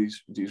games and in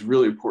these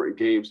really important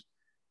games.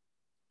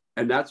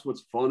 And that's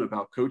what's fun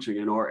about coaching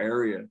in our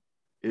area,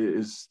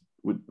 is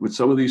with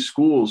some of these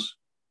schools.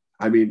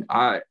 I mean,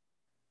 I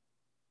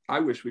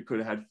wish we could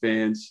have had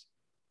fans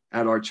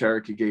at our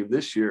Cherokee game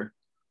this year,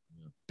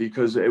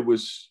 because there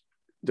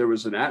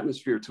was an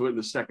atmosphere to it in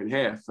the second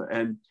half.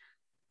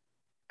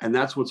 And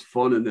that's what's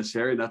fun in this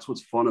area. That's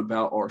what's fun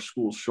about our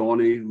schools: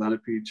 Shawnee,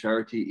 Lenape,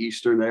 Cherokee,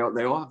 Eastern.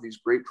 They all have these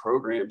great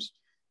programs.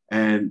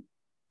 And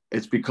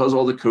it's because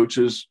all the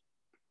coaches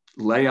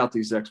lay out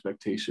these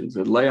expectations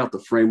and lay out the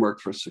framework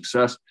for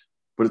success.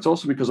 But it's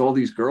also because all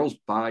these girls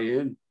buy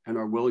in and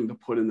are willing to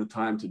put in the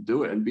time to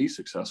do it and be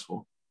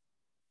successful.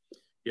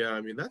 Yeah,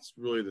 I mean, that's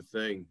really the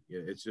thing.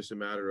 It's just a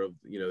matter of,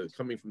 you know,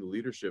 coming from the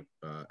leadership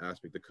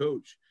aspect, the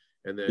coach,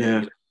 and then you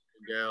know,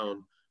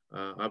 down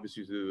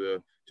obviously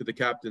to the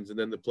captains and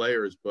then the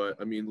players. But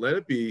I mean,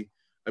 Lenape,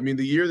 I mean,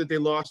 the year that they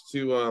lost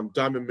to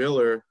Diamond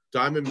Miller,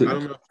 Diamond, I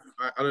don't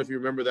know if you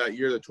remember that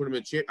year,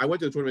 I went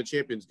to the tournament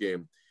champions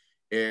game,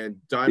 and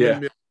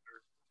Diamond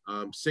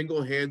Miller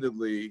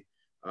single-handedly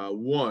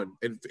won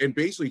and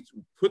basically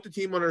put the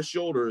team on her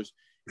shoulders.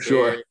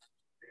 Sure.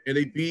 And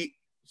they beat,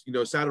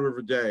 Saddle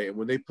River Day. And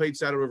when they played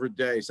Saddle River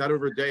Day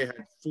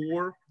had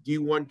 4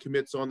 D1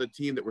 commits on the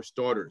team that were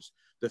starters.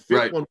 The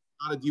fifth one was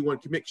not a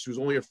D1 commit. She was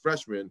only a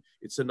freshman.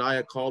 It's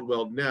Sanaya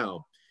Caldwell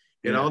now.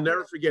 And I'll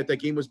never forget, that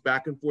game was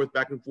back and forth.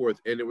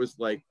 And it was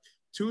like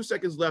 2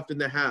 seconds left in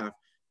the half.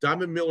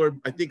 Diamond Miller,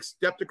 I think,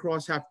 stepped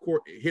across half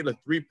court, hit a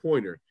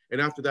 3-pointer. And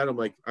after that, I'm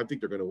like, I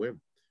think they're going to win.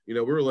 We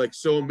were like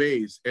so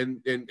amazed. And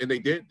they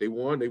did. They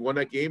won. They won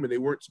that game, and they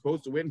weren't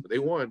supposed to win, but they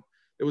won.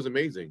 It was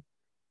amazing.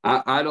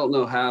 I don't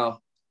know how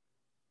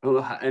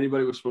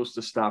anybody was supposed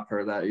to stop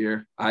her that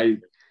year.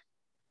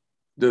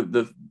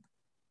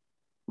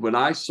 When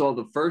I saw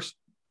the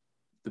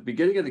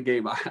beginning of the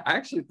game, I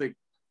actually think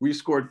we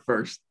scored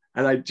first.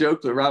 And I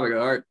joked with Rob, I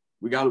go, all right,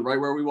 we got them right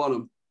where we want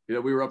them.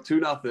 We were up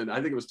 2-0. I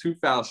think it was 2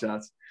 foul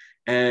shots.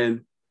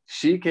 And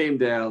she came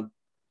down,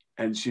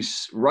 and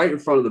she's right in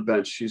front of the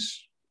bench.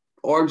 She's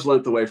arm's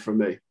length away from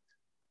me.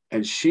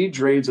 And she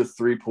drains a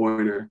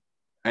 3-pointer,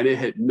 and it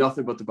hit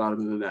nothing but the bottom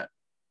of the net.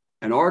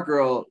 And our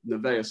girl,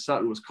 Nevaeh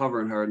Sutton, was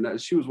covering her,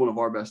 and she was one of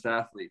our best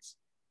athletes.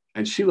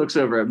 And she looks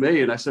over at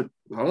me, and I said,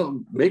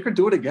 oh, make her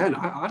do it again.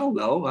 I don't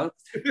know.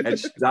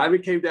 And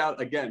Diamond came down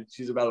again.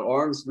 She's about an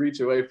arm's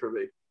reach away from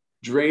me.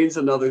 Drains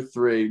another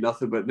 3,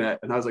 nothing but net.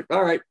 And I was like,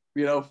 all right,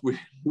 we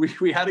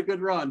had a good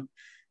run.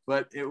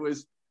 But it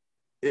was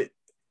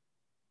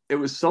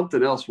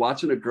something else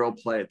watching a girl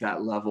play at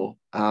that level.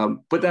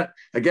 But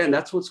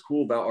that's what's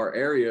cool about our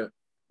area.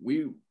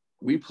 We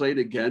played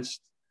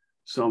against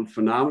some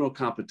phenomenal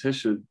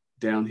competition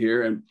down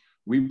here, and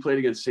we played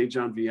against St.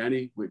 John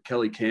Vianney with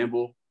Kelly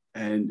Campbell,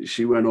 and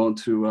she went on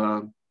to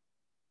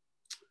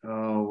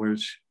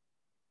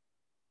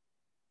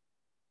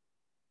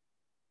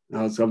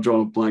I'm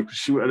drawing a blank.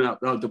 She went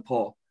out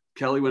DePaul.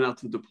 Kelly went out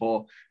to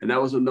DePaul, and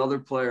that was another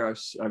player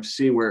I've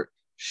seen where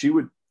she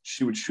would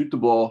shoot the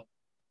ball,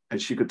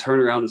 and she could turn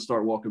around and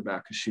start walking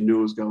back because she knew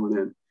it was going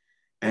in.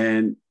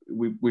 And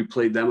we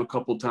played them a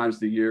couple of times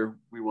the year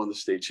we won the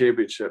state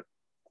championship.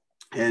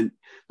 And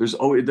there's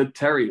always the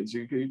Terrians.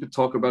 You could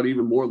talk about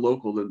even more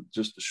local than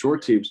just the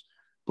short teams.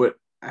 But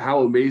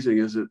how amazing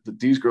is it that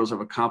these girls have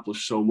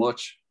accomplished so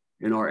much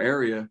in our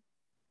area?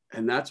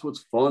 And that's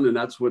what's fun, and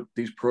that's what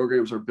these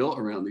programs are built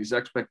around, these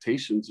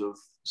expectations of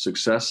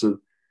success and,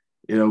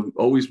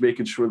 always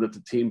making sure that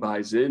the team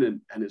buys in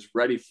and is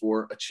ready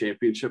for a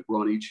championship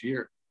run each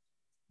year.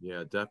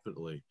 Yeah,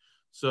 definitely.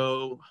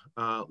 So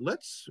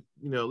let's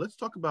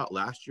talk about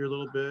last year a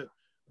little bit.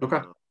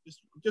 Okay.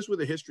 Just with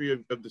the history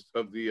of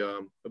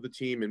the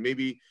team, and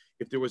maybe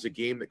if there was a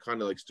game that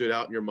kind of like stood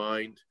out in your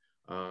mind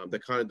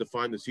that kind of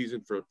defined the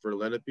season for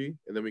Lenape,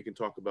 and then we can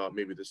talk about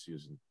maybe this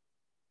season.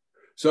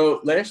 So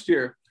last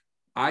year,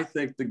 I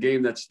think the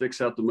game that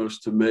sticks out the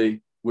most to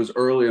me was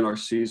early in our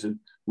season.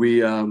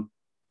 We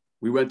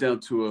went down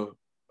to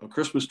a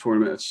Christmas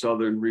tournament at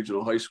Southern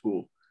Regional High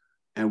School,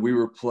 and we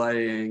were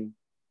playing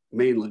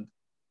Mainland.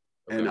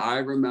 Okay. And I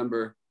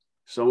remember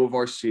some of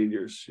our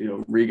seniors,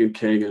 Regan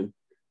King and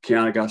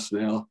Kiana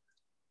Gosnell,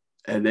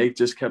 and they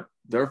just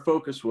their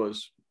focus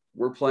was,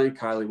 we're playing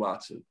Kylie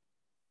Watson.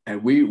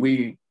 And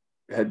we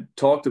had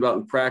talked about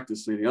in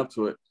practice leading up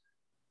to it,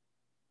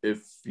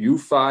 if you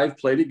 5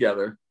 play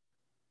together,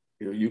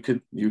 you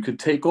could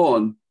take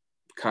on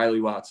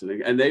Kylie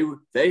Watson. And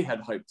they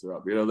had hyped her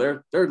up.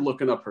 They're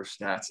looking up her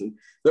stats, and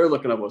they're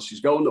looking up, well,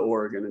 she's going to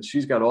Oregon and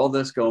she's got all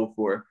this going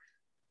for her.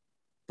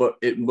 But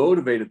it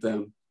motivated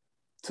them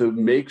to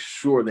make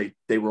sure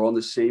they were on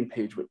the same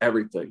page with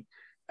everything.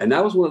 And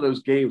that was one of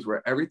those games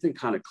where everything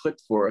kind of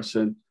clicked for us.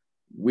 And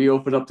we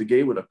opened up the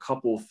game with a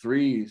couple of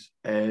threes,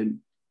 and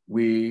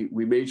we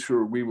made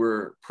sure we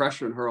were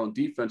pressuring her on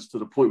defense to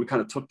the point we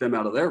kind of took them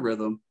out of their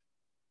rhythm.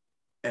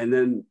 And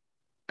then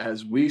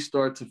as we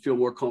start to feel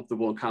more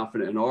comfortable and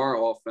confident in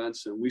our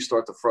offense, and we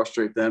start to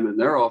frustrate them in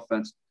their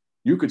offense,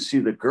 you could see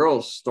the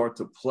girls start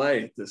to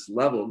play at this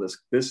level.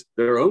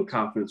 Their own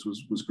confidence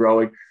was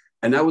growing.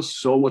 And that was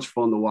so much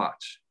fun to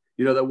watch.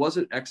 That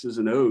wasn't X's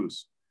and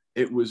O's.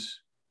 It was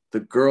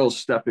the girls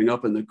stepping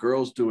up and the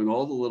girls doing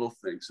all the little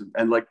things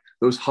and like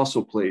those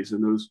hustle plays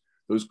and those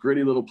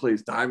gritty little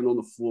plays, diving on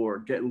the floor,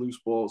 getting loose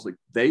balls. Like,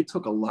 they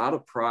took a lot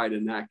of pride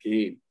in that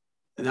game.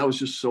 And that was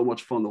just so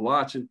much fun to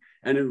watch. And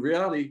in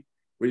reality,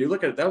 when you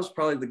look at it, that was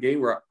probably the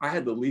game where I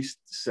had the least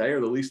say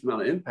or the least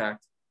amount of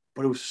impact,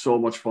 but it was so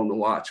much fun to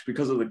watch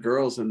because of the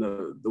girls and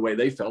the way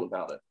they felt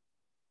about it.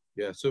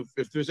 Yeah. So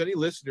if there's any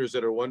listeners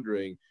that are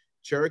wondering,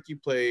 Cherokee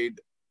played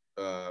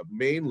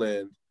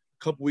Mainland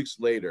a couple weeks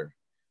later.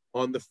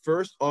 On the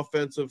first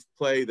offensive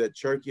play that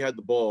Cherokee had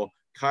the ball,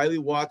 Kylie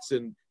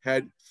Watson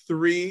had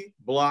 3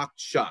 blocked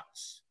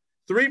shots.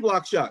 3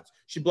 blocked shots.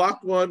 She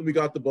blocked one, we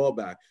got the ball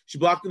back. She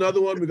blocked another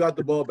one, we got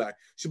the ball back.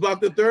 She blocked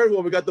the third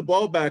one, we got the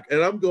ball back.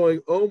 And I'm going,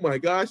 oh my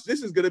gosh,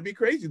 this is going to be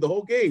crazy the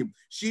whole game.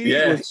 She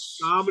was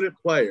a dominant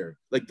player.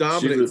 Like,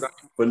 dominant. She was a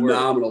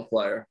phenomenal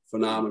player.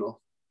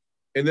 Phenomenal.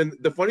 And then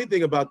the funny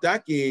thing about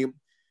that game,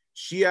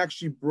 she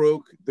actually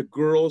broke the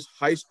girls'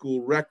 high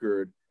school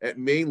record at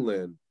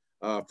Mainland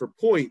for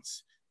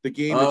points. The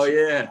game Oh,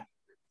 yeah.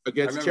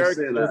 against I remember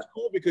Cherokee. seeing So it's that.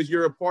 cool because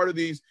you're a part of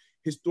these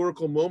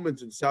historical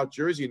moments in South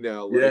Jersey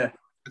now. Like Yeah.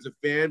 as a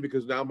fan,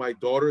 because now my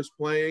daughter's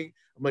playing,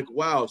 I'm like,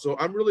 wow. So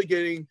I'm really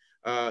getting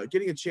a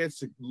chance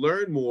to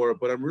learn more,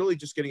 but I'm really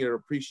just getting an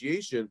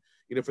appreciation,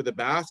 for the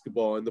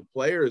basketball and the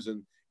players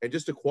and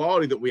just the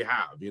quality that we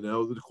have.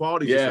 The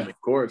quality is just Yeah, amazing.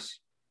 of course.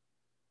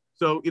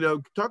 So,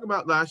 talking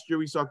about last year,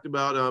 we talked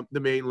about the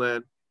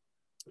Mainland.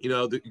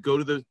 Go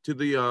to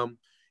the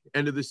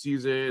end of the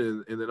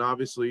season, and then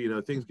obviously,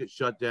 things get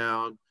shut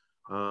down.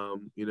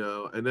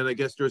 And then I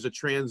guess there's a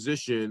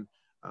transition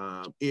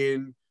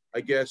in,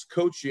 I guess,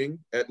 coaching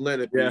at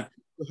Lenape. Yeah.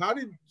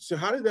 So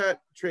how did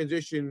that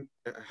transition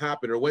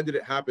happen, or when did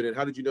it happen, and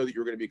how did you know that you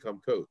were going to become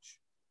coach?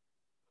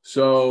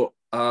 So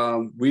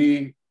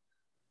we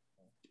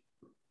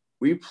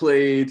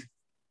played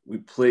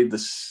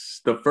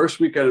the first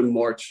weekend in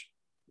March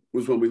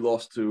was when we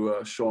lost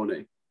to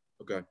Shawnee.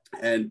 Okay.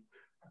 And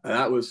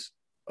that was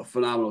a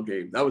phenomenal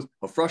game. That was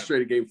a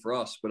frustrating game for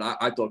us, but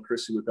I thought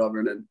Chrissy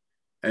McGovern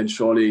and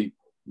Shawnee,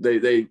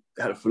 they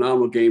had a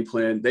phenomenal game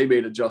plan. They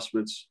made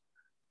adjustments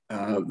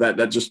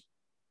that just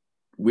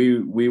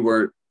we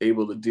weren't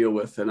able to deal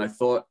with. And I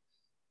thought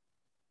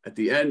at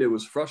the end it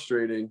was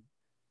frustrating,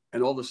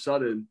 and all of a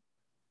sudden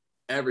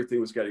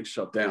everything was getting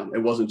shut down.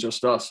 It wasn't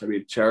just us. I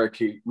mean,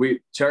 Cherokee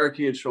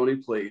and Shawnee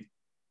played.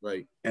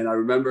 Right. And I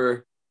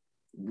remember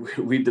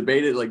we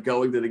debated like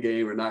going to the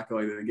game or not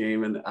going to the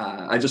game. And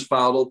I just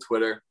filed on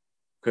Twitter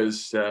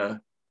because it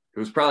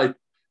was probably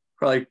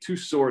too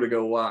sore to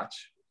go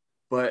watch.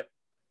 But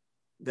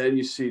then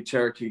you see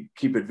Cherokee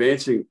keep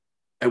advancing,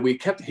 and we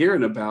kept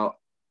hearing about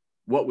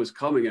what was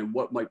coming and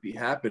what might be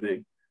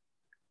happening.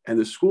 And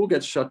the school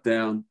gets shut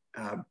down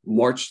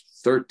March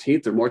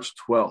 13th or March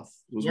 12th.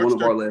 It was one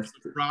of our last.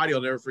 Friday,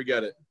 I'll never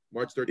forget it.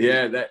 March 13th.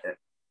 Yeah.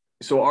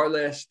 So our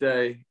last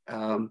day,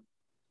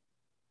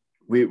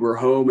 we were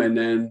home, and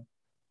then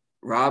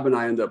Rob and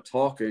I ended up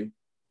talking,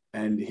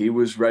 and he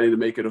was ready to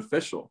make it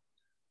official.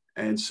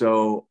 And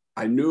so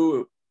I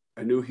knew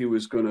he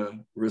was going to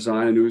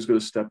resign. I knew he was going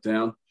to step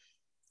down.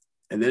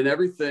 And then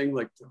everything,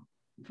 like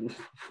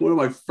one of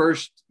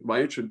my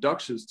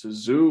introductions to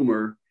Zoom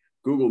or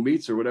Google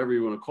Meets or whatever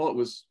you want to call it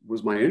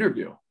was my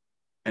interview.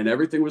 And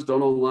everything was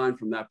done online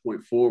from that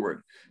point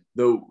forward.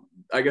 Though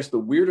I guess the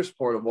weirdest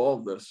part of all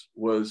of this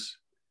was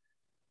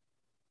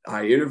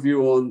I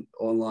interview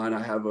online.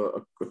 I have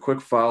a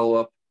quick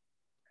follow-up,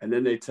 and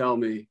then they tell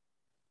me,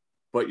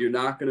 but you're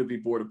not going to be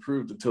board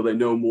approved until they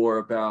know more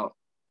about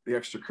the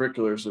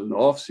extracurriculars in the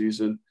off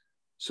season.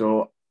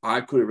 So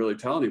I couldn't really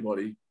tell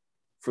anybody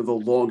for the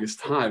longest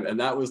time. And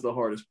that was the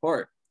hardest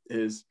part,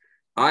 is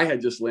I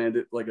had just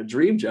landed like a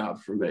dream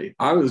job for me.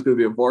 I was going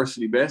to be a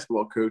varsity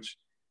basketball coach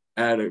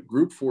at a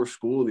Group 4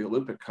 school in the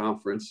Olympic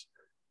Conference.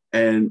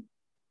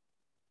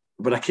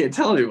 But I can't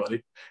tell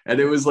anybody. And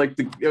it was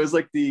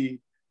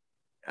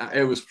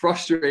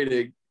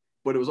frustrating,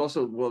 but it was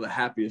also one of the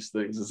happiest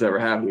things that's ever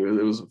happened.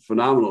 It was a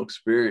phenomenal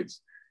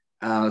experience.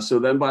 So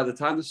then by the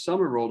time the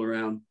summer rolled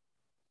around,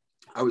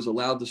 I was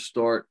allowed to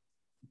start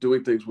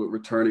doing things with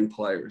returning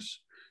players.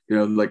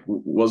 Like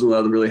wasn't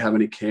allowed to really have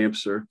any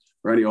camps or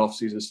any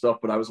off-season stuff,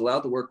 but I was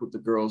allowed to work with the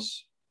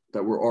girls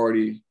that were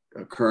already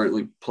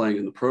currently playing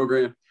in the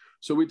program.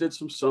 So we did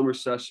some summer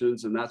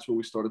sessions, and that's when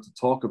we started to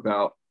talk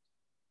about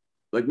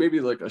maybe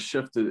a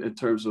shift in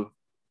terms of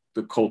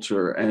the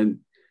culture and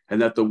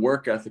that the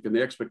work ethic and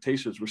the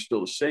expectations were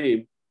still the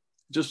same,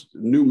 just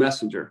new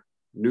messenger,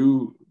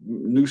 new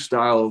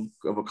style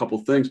of a couple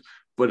of things.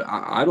 But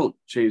I don't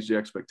change the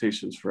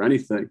expectations for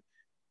anything.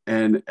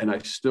 And I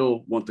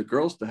still want the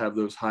girls to have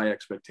those high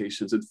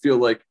expectations and feel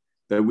like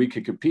that we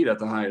can compete at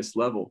the highest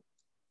level.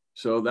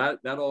 So that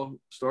all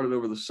started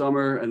over the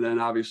summer. And then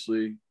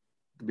obviously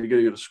the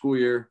beginning of the school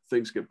year,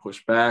 things get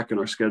pushed back and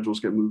our schedules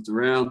get moved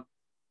around.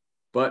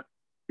 But,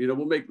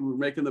 we're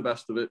making the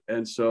best of it.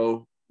 And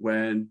so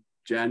when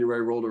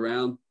January rolled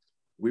around,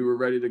 we were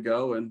ready to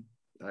go. And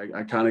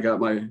I kind of got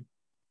my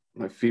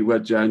feet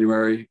wet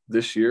January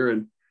this year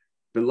and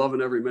been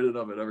loving every minute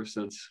of it ever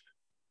since.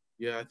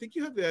 Yeah, I think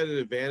you have that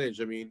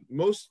advantage. I mean,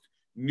 most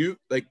new,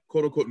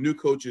 quote unquote, new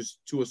coaches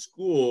to a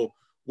school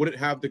wouldn't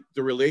have the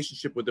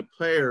relationship with the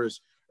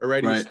players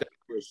already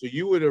established. So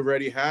you would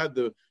already have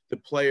the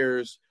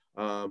players,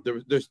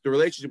 the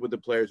relationship with the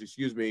players,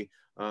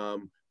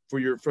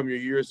 from your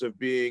years of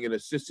being an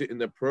assistant in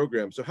the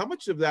program. So how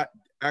much of that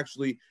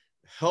actually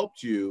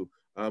helped you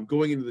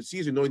going into the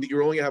season, knowing that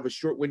you're only going to have a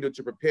short window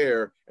to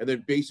prepare and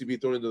then basically be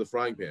thrown into the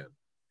frying pan?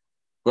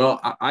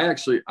 Well, I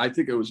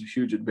think it was a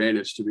huge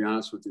advantage, to be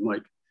honest with you,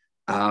 Mike.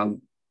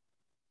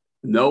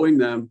 Knowing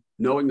them,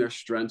 knowing their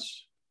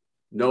strengths,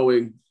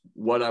 knowing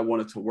what I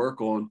wanted to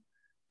work on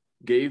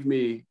gave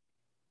me,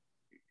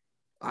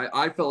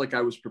 I felt like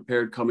I was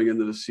prepared coming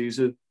into the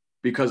season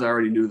because I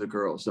already knew the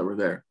girls that were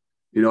there.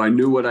 I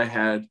knew what I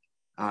had.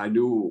 I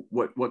knew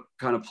what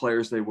kind of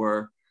players they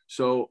were.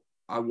 So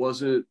I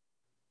felt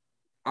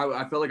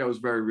like I was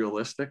very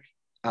realistic.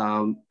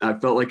 I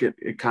felt like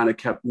it kind of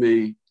kept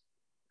me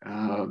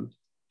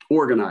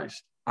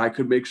organized. I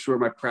could make sure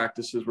my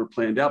practices were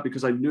planned out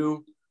because I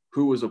knew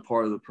who was a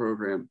part of the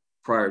program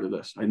prior to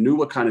this. I knew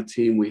what kind of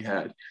team we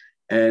had,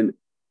 and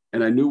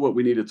I knew what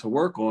we needed to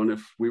work on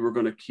if we were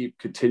going to keep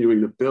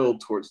continuing to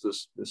build towards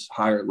this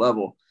higher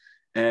level.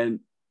 And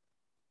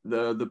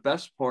the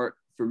best part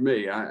for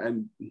me,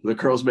 and the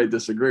girls may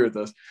disagree with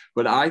us,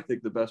 but I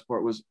think the best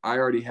part was I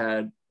already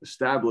had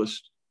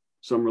established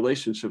some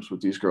relationships with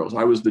these girls.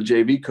 I was the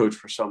JV coach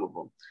for some of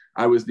them.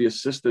 I was the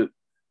assistant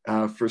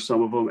for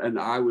some of them. And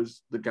I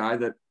was the guy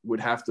that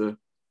would have to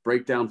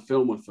break down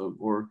film with them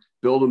or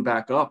build them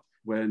back up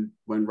when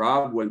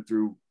Rob went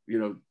through,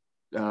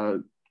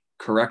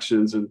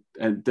 corrections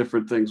and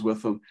different things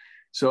with them.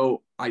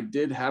 So I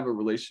did have a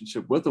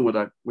relationship with them,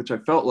 which I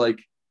felt like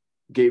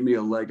gave me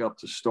a leg up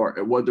to start.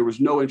 There was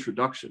no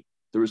introduction.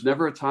 There was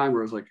never a time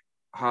where I was like,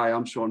 hi,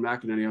 I'm Sean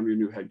McEnany. I'm your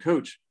new head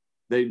coach.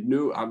 They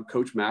knew I'm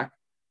Coach Mac.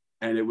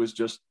 And it was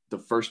just the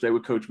first day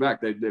with Coach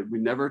Mac. We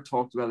never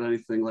talked about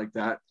anything like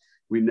that.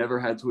 We never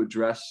had to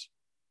address,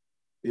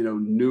 a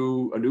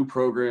new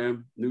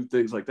program, new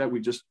things like that.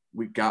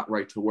 We got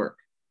right to work.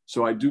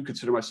 So I do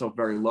consider myself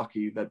very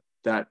lucky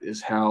that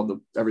is how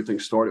everything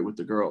started with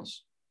the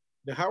girls.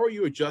 Now, how are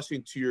you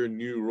adjusting to your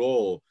new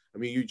role? I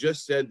mean, you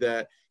just said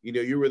that,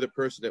 you were the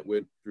person that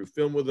went through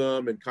film with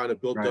them and kind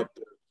of built up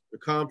the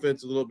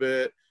confidence a little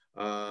bit.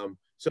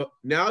 So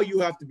now you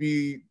have to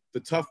be the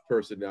tough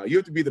person now. You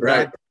have to be the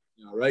bad person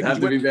now, right? You have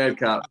to be bad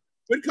cop.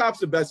 Good cop's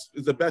the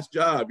best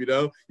job,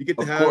 You get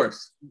to have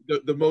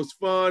the most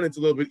fun. It's a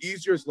little bit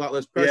easier. It's a lot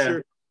less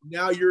pressure. Yeah.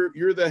 Now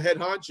you're the head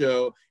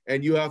honcho,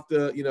 and you have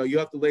to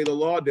lay the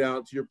law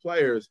down to your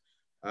players.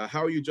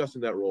 How are you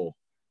adjusting that role?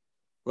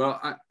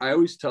 Well, I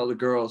always tell the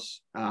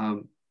girls,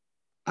 and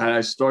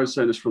I started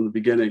saying this from the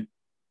beginning,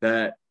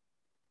 that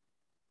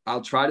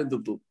I'll try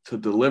to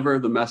deliver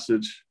the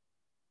message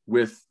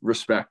with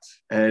respect,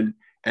 and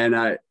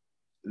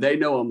they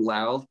know I'm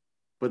loud,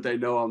 but they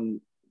know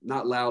I'm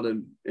not loud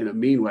in a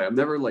mean way. I'm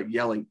never like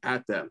yelling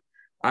at them.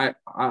 I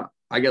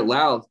get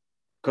loud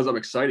because I'm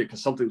excited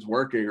because something's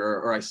working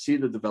or I see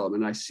the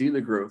development, I see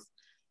the growth.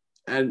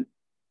 And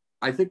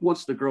I think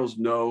once the girls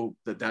know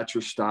that that's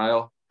your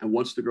style, and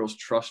once the girls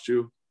trust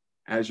you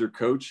as your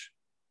coach,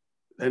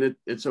 then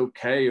it's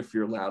okay if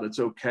you're loud. It's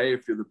okay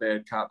if you're the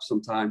bad cop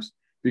sometimes,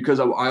 because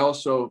I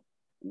also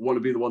want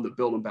to be the one to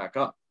build them back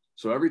up.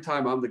 So every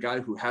time I'm the guy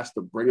who has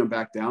to bring them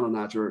back down a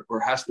notch or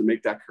has to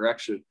make that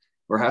correction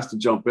or has to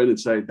jump in and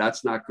say,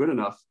 that's not good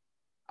enough,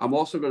 I'm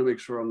also going to make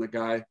sure I'm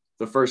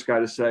the first guy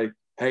to say,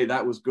 hey,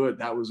 that was good.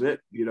 That was it.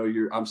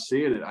 I'm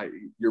seeing it.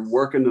 You're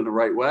working in the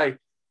right way.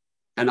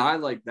 And I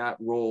like that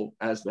role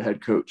as the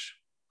head coach,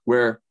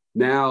 where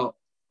now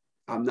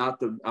I'm not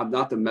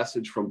the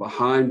message from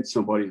behind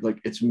somebody. Like,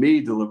 it's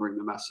me delivering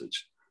the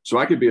message. So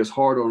I could be as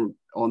hard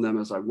on them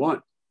as I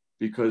want,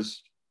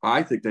 because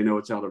I think they know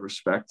it's out of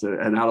respect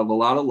and out of a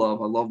lot of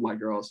love. I love my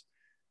girls,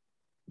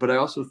 but I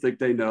also think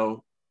they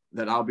know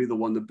that I'll be the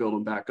one to build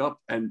them back up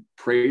and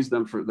praise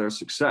them for their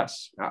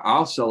success.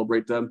 I'll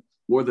celebrate them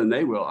more than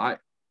they will.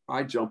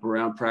 I jump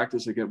around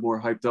practice and get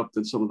more hyped up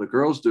than some of the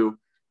girls do,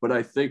 but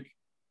I think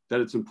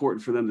that it's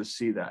important for them to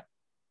see that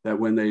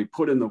when they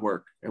put in the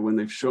work and when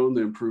they've shown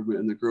the improvement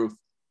and the growth,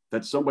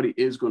 that somebody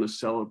is going to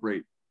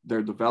celebrate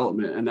their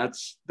development. And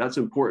that's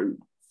important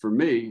for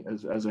me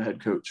as a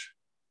head coach.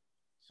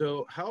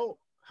 So how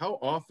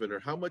often or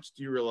how much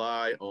do you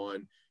rely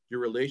on your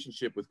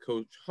relationship with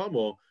Coach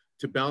Hummel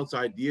to bounce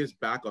ideas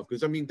back off?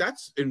 Because, I mean,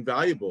 that's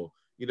invaluable,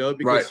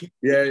 because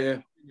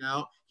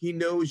he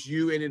knows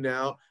you in and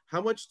out.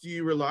 How much do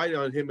you rely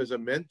on him as a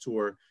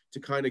mentor to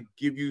kind of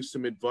give you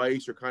some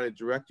advice or kind of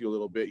direct you a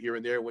little bit here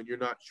and there when you're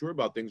not sure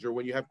about things or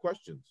when you have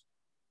questions?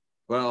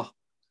 Well,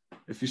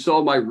 if you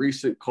saw my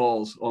recent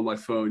calls on my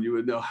phone, you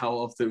would know how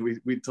often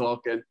we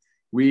talk. And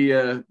we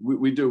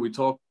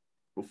talk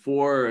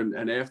before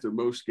and after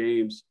most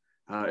games,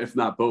 if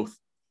not both.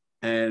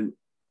 And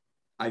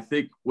I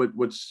think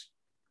what's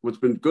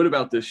been good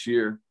about this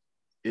year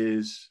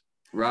is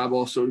Rob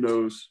also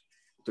knows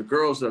the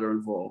girls that are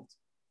involved.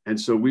 And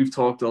so we've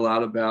talked a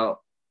lot about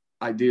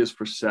ideas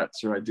for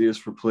sets or ideas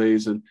for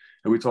plays. And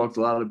we talked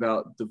a lot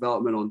about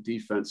development on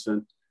defense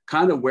and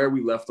kind of where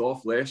we left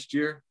off last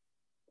year.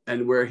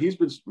 And where he's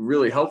been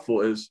really helpful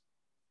is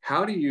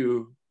how do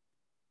you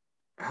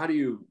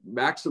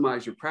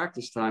maximize your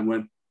practice time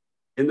when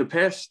in the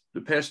past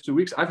 2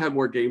 weeks, I've had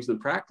more games than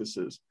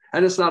practices.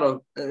 And it's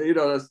not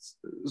it's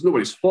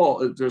nobody's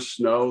fault. There's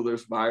snow,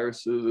 there's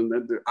viruses, and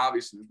then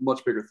obviously there's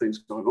much bigger things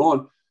going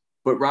on.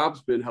 But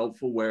Rob's been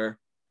helpful where,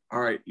 all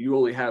right, you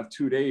only have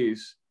 2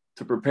 days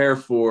to prepare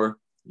for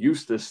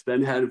Eustis,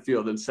 then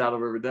Haddonfield, and Saddle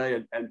River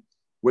Day. And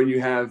when you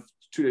have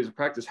 2 days of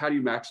practice, how do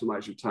you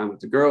maximize your time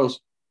with the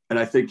girls? And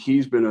I think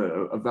he's been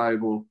a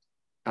valuable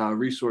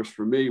resource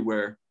for me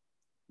where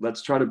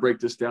let's try to break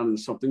this down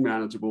into something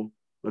manageable.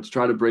 Let's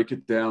try to break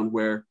it down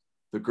where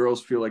the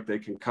girls feel like they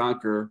can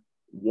conquer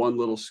one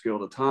little skill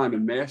at a time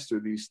and master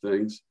these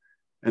things.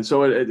 And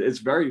so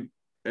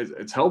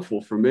it's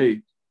helpful for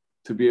me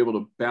to be able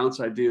to bounce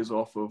ideas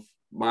off of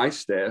my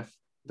staff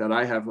that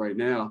I have right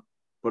now,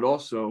 but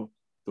also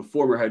the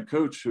former head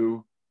coach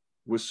who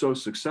was so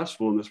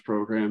successful in this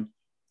program.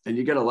 And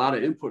you get a lot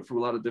of input from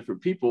a lot of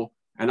different people,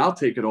 and I'll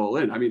take it all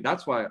in. I mean,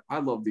 that's why I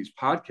love these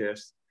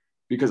podcasts,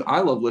 because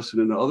I love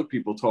listening to other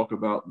people talk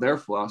about their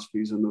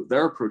philosophies and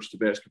their approach to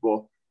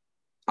basketball.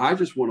 I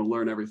just want to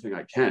learn everything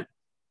I can.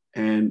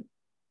 And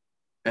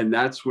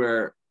that's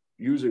where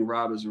using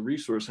Rob as a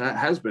resource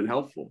has been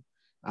helpful.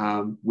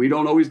 We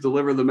don't always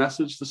deliver the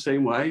message the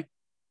same way,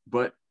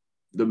 but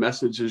the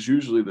message is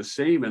usually the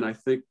same. And I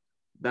think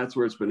that's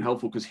where it's been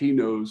helpful, because he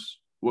knows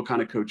what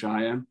kind of coach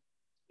I am.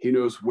 He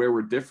knows where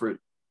we're different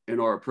in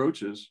our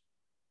approaches,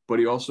 but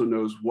he also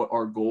knows what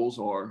our goals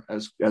are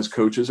as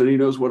coaches, and he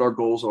knows what our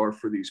goals are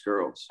for these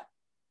girls.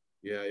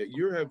 Yeah,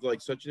 you have like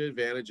such an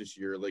advantage this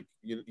year. Like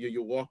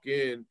you walk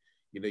in,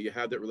 you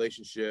have that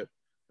relationship.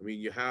 I mean,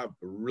 you have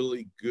a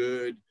really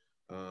good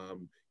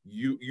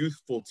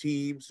youthful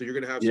team, so you're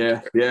going to have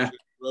some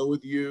grow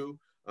with you.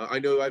 I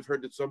know I've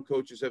heard that some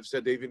coaches have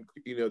said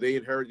they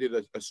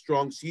inherited a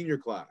strong senior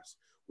class.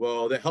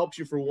 Well, that helps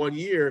you for 1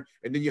 year,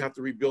 and then you have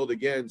to rebuild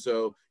again.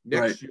 So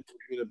next year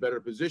you're in a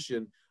better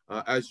position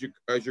as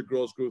your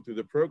girls go through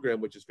the program,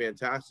 which is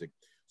fantastic.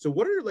 So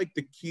what are like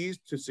the keys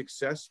to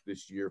success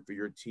this year for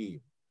your team?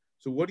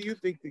 So what do you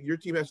think that your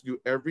team has to do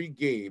every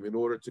game in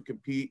order to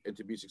compete and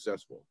to be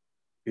successful?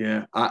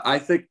 Yeah, I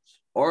think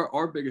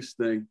our biggest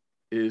thing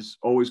is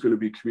always going to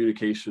be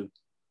communication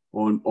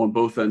on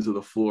both ends of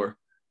the floor.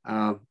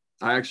 I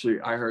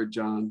heard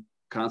John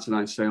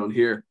Considine say on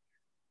here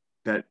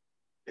that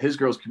his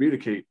girls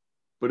communicate,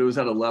 but it was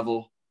at a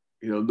level,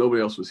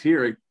 nobody else was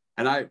hearing.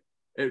 And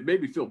it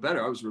made me feel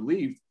better. I was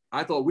relieved.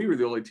 I thought we were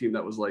the only team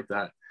that was like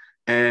that.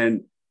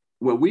 And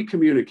when we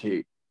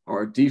communicate,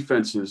 our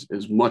defense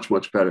is much,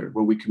 much better.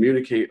 When we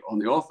communicate on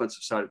the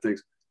offensive side of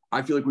things,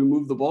 I feel like we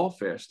move the ball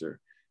faster.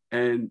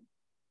 And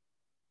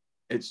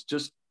it's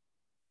just,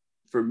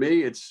 for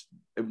me, it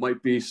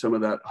might be some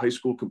of that high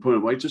school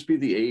component. It might just be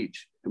the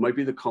age. It might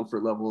be the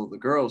comfort level of the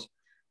girls.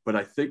 But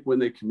I think when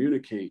they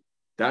communicate,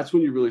 that's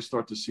when you really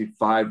start to see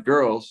 5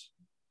 girls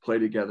play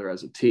together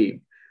as a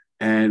team.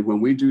 And when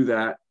we do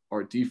that,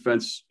 our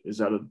defense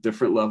is at a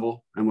different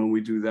level. And when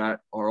we do that,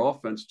 our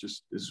offense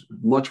just is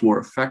much more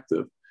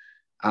effective.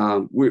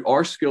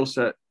 Our skill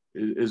set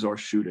is our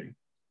shooting.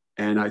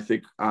 And I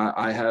think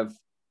I've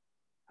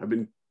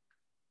been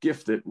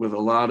gifted with a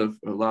lot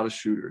of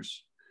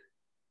shooters.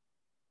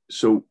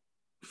 So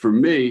for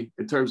me,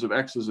 in terms of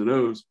X's and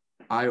O's,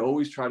 I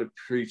always try to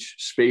preach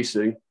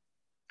spacing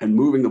and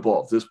moving the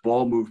ball, this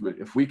ball movement.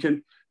 If we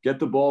can get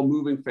the ball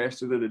moving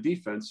faster than the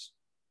defense,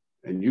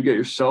 and you get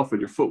yourself and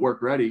your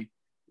footwork ready,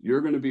 you're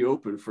going to be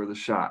open for the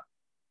shot.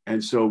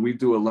 And so we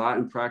do a lot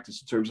in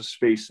practice in terms of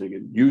spacing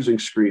and using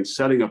screens,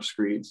 setting up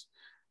screens.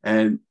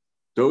 And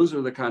those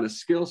are the kind of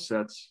skill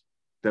sets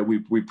that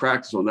we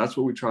practice on. That's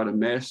what we try to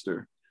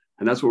master.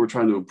 And that's what we're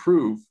trying to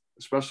improve,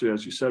 especially,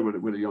 as you said,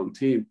 with a young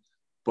team.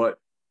 But,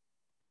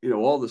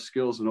 all the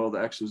skills and all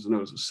the X's and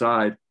O's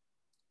aside,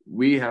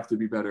 we have to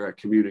be better at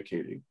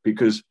communicating,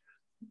 because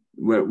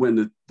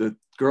when the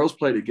girls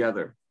play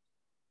together,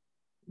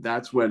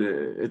 that's when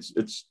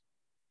it's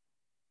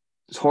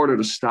harder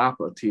to stop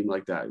a team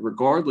like that,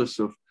 regardless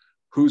of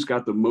who's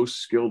got the most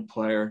skilled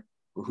player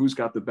or who's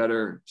got the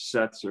better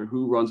sets or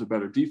who runs a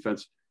better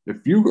defense.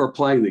 If you are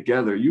playing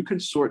together, you can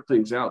sort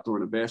things out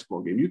during a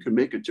basketball game. You can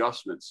make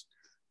adjustments,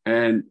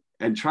 and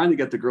trying to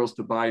get the girls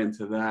to buy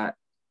into that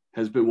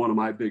has been one of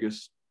my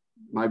biggest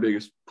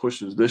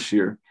pushes this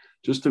year,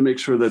 just to make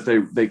sure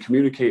that they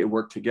communicate and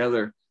work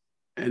together.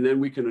 And then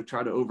we can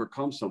try to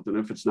overcome something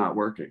if it's not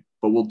working,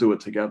 but we'll do it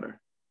together.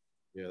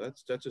 Yeah,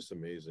 that's just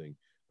amazing.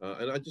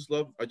 And I just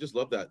love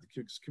that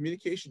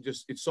communication.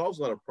 It solves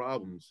a lot of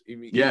problems.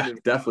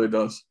 Definitely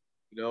does.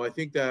 I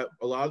think that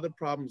a lot of the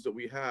problems that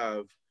we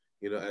have,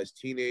 as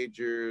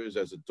teenagers,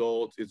 as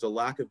adults, is a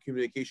lack of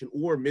communication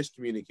or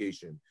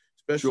miscommunication,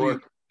 especially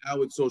now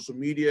with social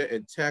media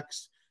and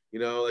text.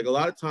 Like a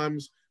lot of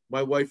times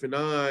my wife and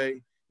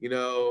I,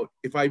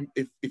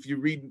 if you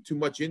read too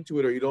much into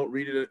it, or you don't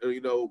read it,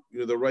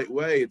 the right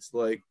way, it's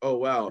like, oh,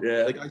 wow.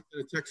 Yeah. Like I sent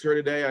a text her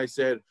today. I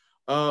said,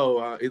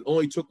 it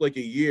only took like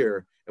a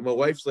year. And my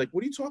wife's like,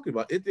 what are you talking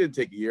about? It didn't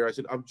take a year. I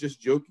said, I'm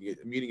just joking,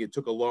 meaning it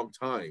took a long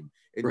time.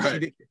 And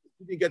she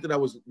didn't get that I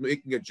was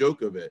making a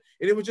joke of it.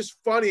 And it was just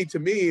funny to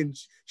me. And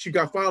she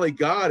finally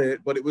got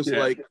it. But it was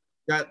like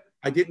that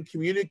I didn't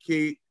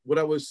communicate what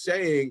I was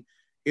saying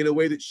in a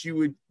way that she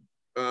would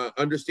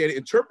understand it,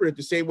 interpret it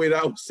the same way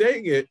that I was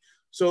saying it.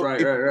 So I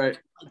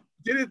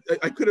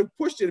could have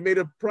pushed it and made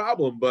a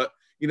problem, but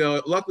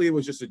luckily it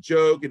was just a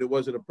joke and it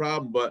wasn't a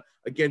problem. But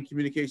again,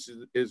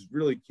 communication is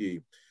really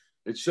key.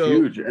 It's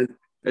huge, and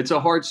it's a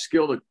hard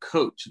skill to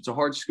coach. It's a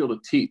hard skill to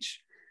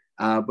teach,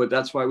 but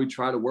that's why we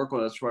try to work on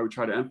it. That's why we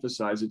try to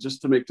emphasize it,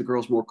 just to make the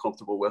girls more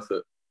comfortable with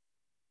it.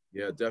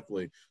 Yeah,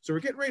 definitely. So we're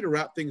getting ready to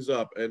wrap things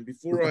up, and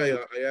before I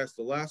ask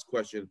the last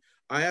question,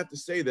 I have to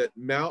say that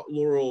Mount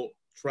Laurel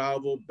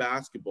travel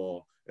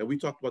basketball, and we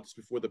talked about this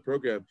before the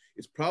program,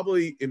 is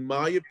probably, in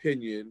my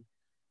opinion,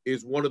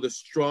 is one of the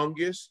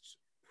strongest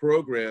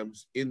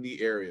programs in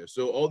the area.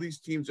 So all these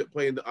teams that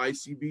play in the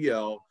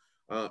ICBL,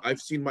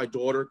 I've seen my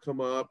daughter come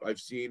up. I've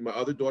seen my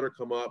other daughter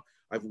come up.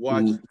 I've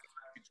watched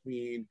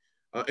between,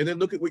 and then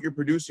look at what you're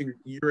producing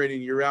year in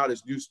and year out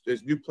as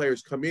new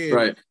players come in.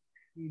 Right.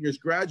 Seniors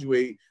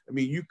graduate. I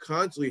mean, you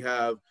constantly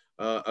have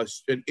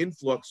an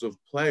influx of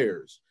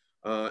players,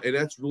 and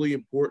that's really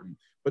important.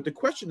 But the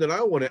question that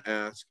I want to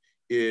ask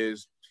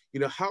is,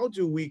 how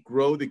do we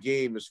grow the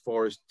game as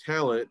far as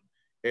talent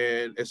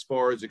and as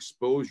far as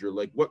exposure?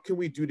 Like, what can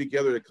we do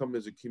together to come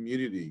as a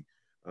community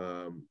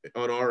on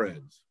our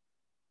ends?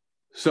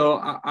 So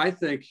I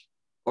think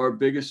our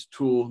biggest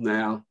tool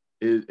now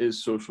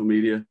is social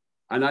media.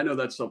 And I know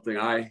that's something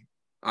I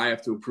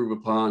have to improve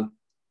upon,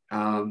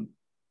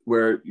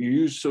 where you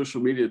use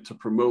social media to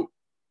promote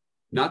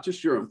not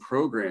just your own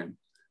program,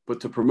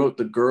 but to promote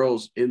the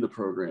girls in the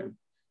program.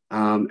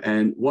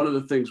 And one of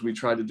the things we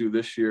tried to do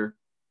this year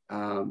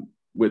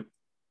with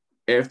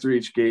after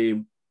each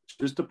game,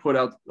 just to put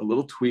out a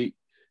little tweet,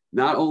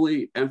 not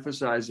only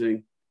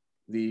emphasizing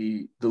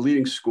the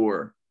leading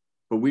scorer,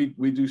 but we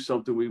do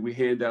something, we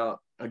hand out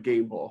a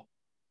game ball.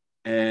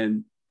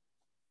 And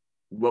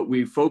what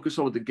we focus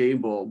on with the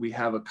game ball, we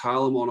have a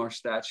column on our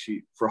stat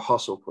sheet for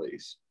hustle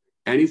plays.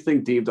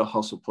 Anything deemed a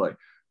hustle play.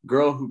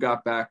 Girl who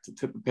got back to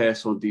tip a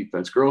pass on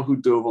defense, girl who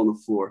dove on the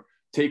floor,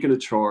 taking a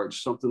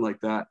charge, something like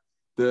that.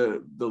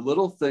 The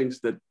little things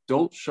that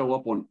don't show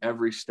up on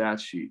every stat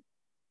sheet,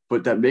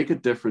 but that make a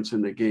difference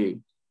in the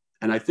game.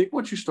 And I think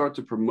once you start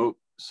to promote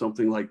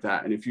something like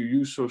that, and if you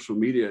use social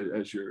media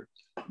as your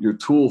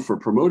tool for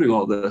promoting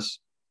all this,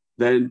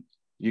 then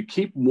you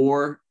keep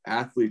more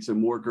athletes and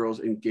more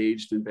girls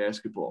engaged in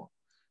basketball.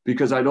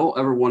 Because I don't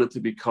ever want it to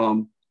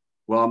become,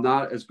 well, I'm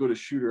not as good a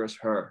shooter as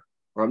her,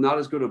 or I'm not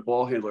as good a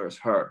ball handler as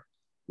her.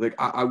 Like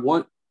I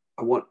want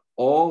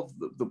all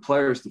the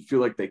players to feel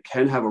like they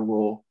can have a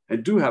role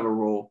and do have a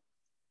role,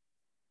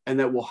 and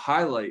that will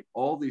highlight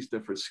all these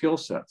different skill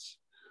sets.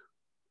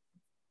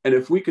 And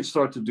if we could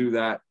start to do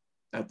that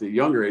at the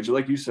younger age,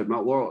 like you said,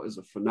 Mount Laurel is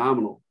a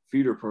phenomenal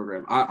feeder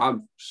program.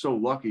 I'm so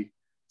lucky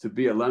to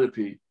be at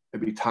Lenape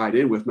and be tied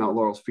in with Mount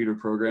Laurel's feeder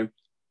program.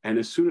 And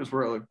as soon as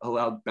we're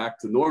allowed back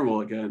to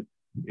normal again,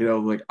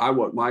 like I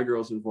want my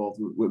girls involved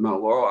with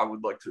Mount Laurel. I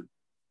would like to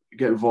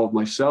get involved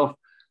myself.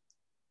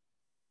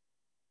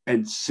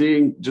 And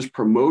just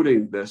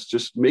promoting this,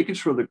 just making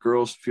sure the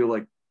girls feel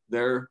like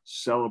they're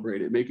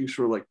celebrated, making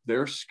sure like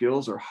their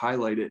skills are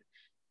highlighted,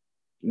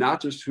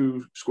 not just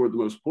who scored the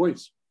most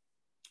points.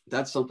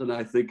 That's something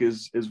I think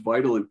is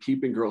vital in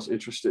keeping girls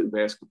interested in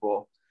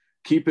basketball.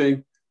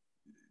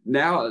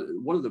 Now,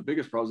 one of the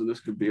biggest problems, and this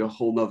could be a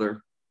whole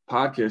nother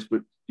podcast,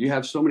 but you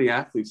have so many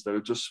athletes that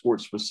are just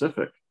sports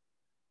specific.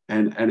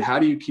 And how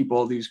do you keep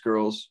all these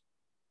girls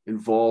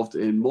involved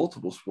in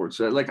multiple sports?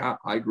 Like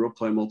I grew up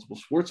playing multiple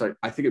sports.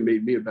 I think it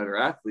made me a better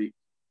athlete.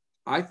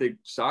 I think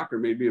soccer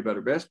made me a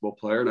better basketball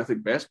player, and I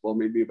think basketball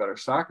made me a better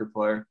soccer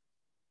player.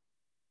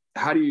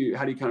 How do you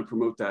kind of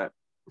promote that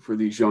for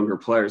these younger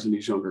players and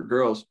these younger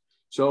girls?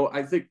 So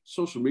I think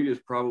social media is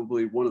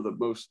probably one of the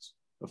most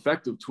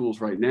effective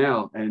tools right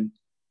now. And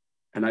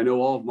I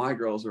know all of my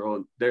girls are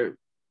on there.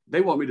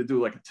 They want me to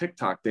do like a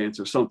TikTok dance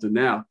or something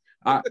now.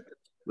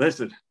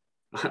 Listen,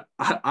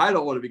 I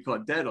don't want to be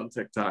caught dead on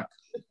TikTok,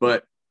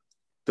 but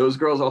those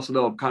girls also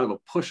know I'm kind of a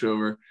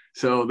pushover.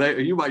 So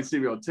you might see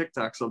me on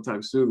TikTok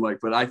sometime soon, Mike.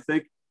 But I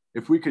think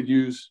if we could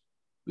use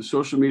the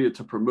social media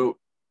to promote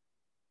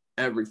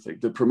everything,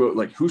 to promote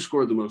like who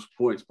scored the most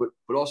points,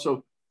 but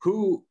also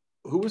who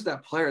was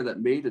that player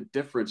that made a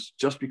difference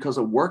just because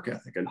of work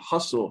ethic and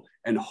hustle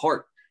and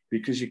heart,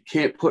 because you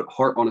can't put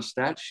heart on a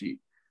stat sheet.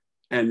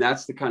 And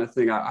that's the kind of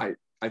thing I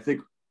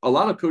think a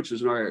lot of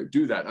coaches in our area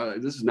do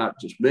that. This is not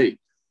just me,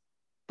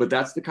 but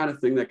that's the kind of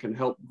thing that can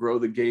help grow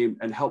the game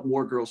and help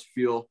more girls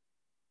feel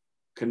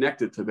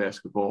connected to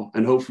basketball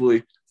and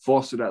hopefully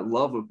foster that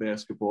love of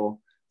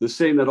basketball, the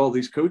same that all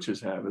these coaches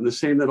have and the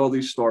same that all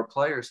these star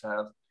players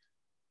have.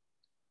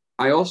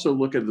 I also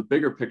look at the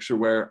bigger picture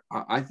where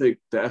I think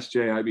the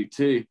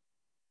SJIBT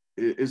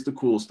is the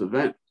coolest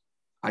event.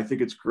 I think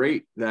it's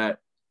great that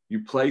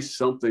you play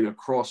something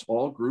across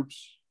all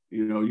groups.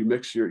 You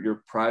mix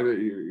your private,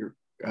 your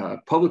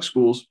public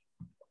schools.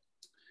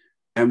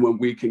 And when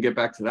we can get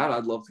back to that,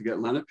 I'd love to get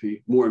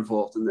Lenape more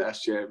involved in the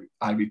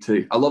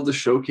SJIBT. I love the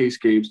showcase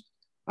games.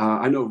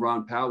 I know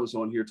Ron Powell was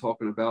on here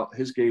talking about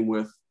his game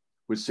with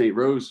St.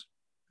 Rose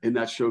in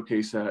that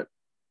showcase at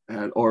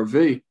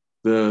RV.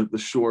 The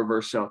Shore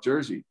versus South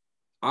Jersey.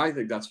 I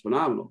think that's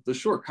phenomenal. The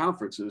Shore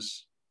Conference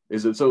is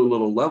its own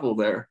little level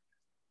there.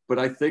 But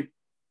I think,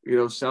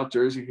 South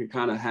Jersey can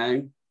kind of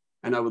hang.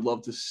 And I would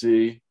love to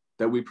see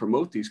that we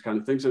promote these kind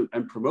of things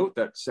and promote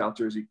that South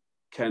Jersey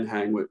can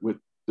hang with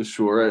the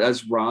Shore,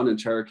 as Ron and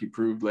Cherokee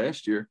proved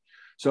last year.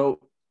 So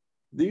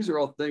these are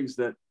all things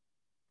that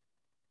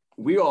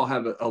we all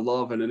have a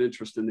love and an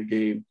interest in the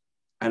game.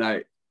 And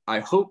I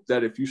hope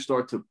that if you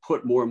start to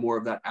put more and more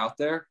of that out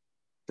there,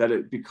 that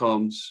it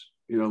becomes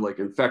like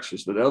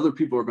infectious, that other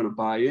people are going to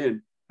buy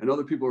in and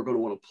other people are going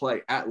to want to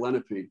play at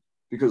Lenape,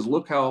 because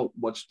look how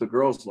much the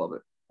girls love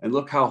it. and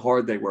look how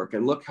hard they work,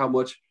 and look how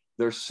much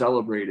they're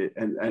celebrated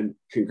and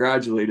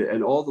congratulated,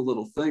 and all the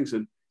little things.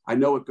 And I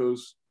know it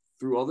goes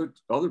through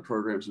other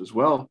programs as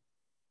well.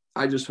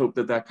 I just hope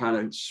that kind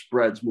of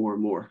spreads more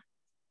and more.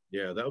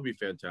 Yeah, that would be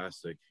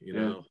fantastic, you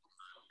know.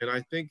 And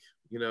I think,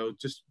 you know,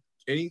 just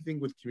anything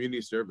with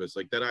community service,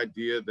 like that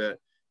idea that,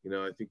 you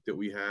know, I think that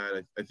we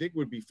had, I think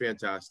would be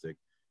fantastic.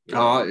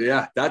 Oh,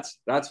 yeah, that's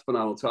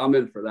phenomenal. So I'm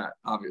in for that,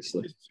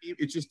 obviously.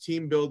 It's just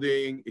team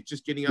building. It's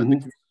just getting out in the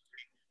community.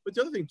 But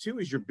the other thing, too,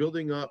 is you're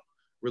building up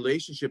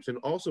relationships and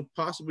also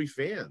possibly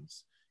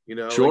fans, you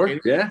know. Sure,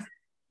 like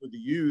with the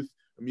youth,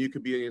 I mean, you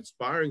could be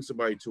inspiring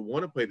somebody to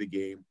want to play the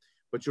game,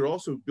 but you're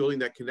also building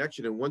that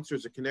connection. And once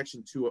there's a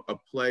connection to a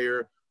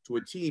player, to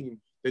a team,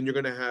 then you're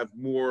going to have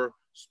more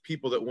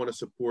people that want to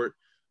support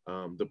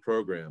the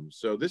program.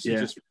 So this is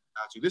just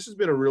fantastic. This has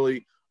been a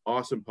really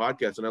awesome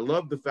podcast. And I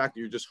love the fact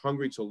that you're just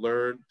hungry to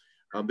learn,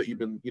 that you've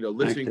been, you know,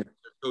 listening to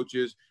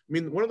coaches. I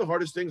mean, one of the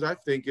hardest things I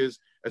think is,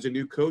 as a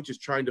new coach, is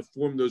trying to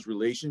form those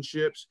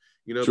relationships,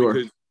 you know,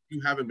 because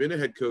you haven't been a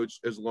head coach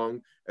as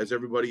long as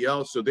everybody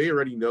else. So they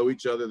already know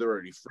each other. They're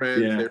already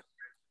friends. They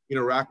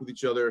interact with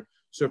each other.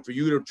 So for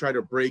you to try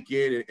to break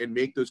in and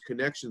make those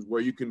connections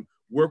where you can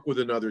work with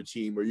another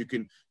team, or you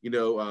can, you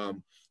know,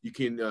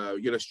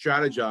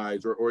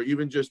 strategize, or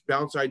even just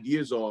bounce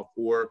ideas off,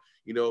 or,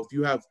 you know, if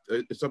you have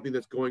something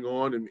that's going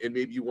on and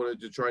maybe you wanted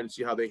to try and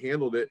see how they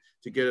handled it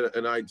to get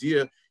an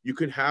idea, you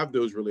can have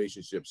those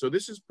relationships. So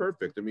this is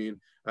perfect. I mean,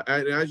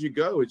 and as you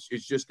go, it's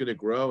just going to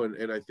grow.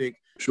 And I think,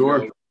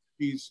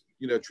 these,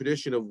 you know,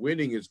 tradition of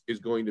winning is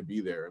going to be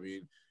there. I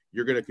mean,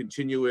 you're going to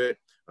continue it.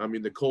 I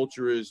mean, the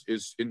culture is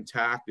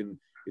intact, and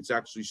it's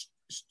actually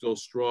still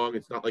strong.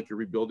 It's not like you're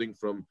rebuilding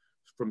from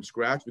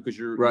scratch, because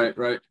you're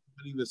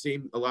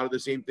doing a lot of the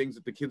same things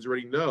that the kids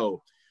already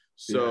know.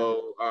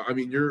 So I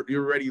mean, you're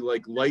already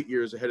like light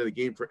years ahead of the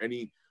game for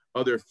any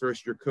other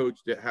first year coach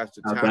that has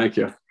to tackle. Thank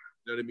you. You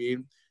know what I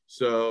mean?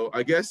 So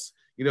I guess,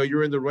 you know,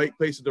 you're in the right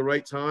place at the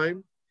right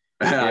time.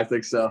 I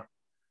think so.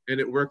 And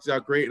it works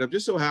out great. And I'm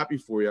just so happy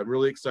for you. I'm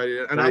really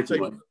excited. And I'll tell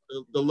you,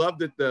 the love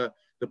that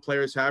the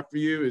players have for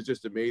you is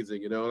just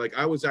amazing. You know, like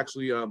I was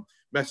actually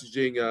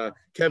messaging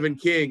Kevin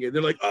King, and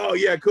they're like, "Oh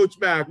yeah, Coach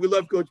Mack, we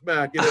love Coach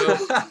Mack." You know,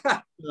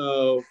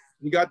 so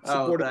you got the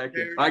support.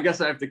 I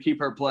guess I have to keep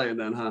her playing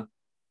then, huh?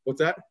 What's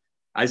that?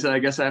 I said, I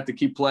guess I have to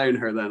keep playing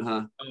her then,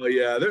 huh? Oh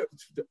yeah,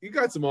 you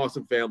got some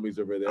awesome families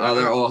over there. Oh,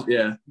 they're all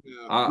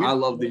I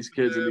love these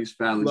kids and these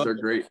families. They're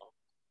great.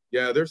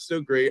 Yeah, they're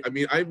so great. I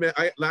mean,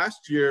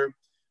 last year.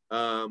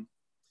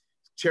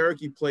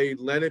 Cherokee played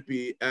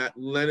Lenape at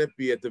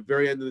the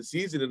very end of the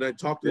season, and I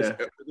talked to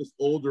this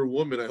older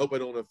woman. I hope I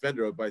don't offend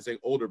her by saying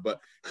older, but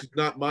she's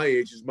not my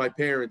age; she's my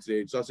parents'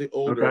 age, so I'll say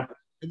older. Okay.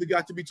 And we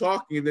got to be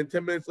talking, and then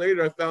 10 minutes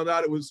later, I found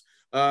out it was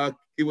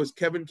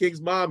Kevin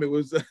King's mom. It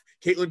was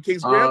Caitlin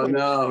King's grandma.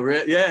 Oh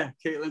no, yeah,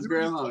 Caitlin's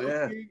grandma.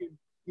 Yeah. And,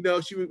 you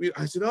know,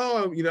 I said,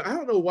 oh, you know, I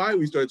don't know why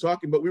we started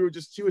talking, but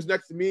she was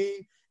next to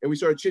me, and we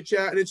started chit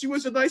chatting, and she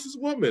was the nicest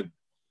woman.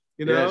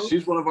 You know,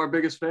 she's one of our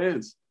biggest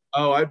fans.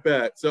 Oh, I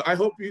bet. So I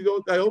hope you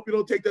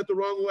don't take that the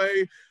wrong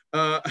way.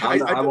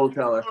 I won't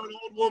tell her.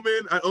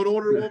 An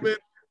older woman.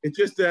 It's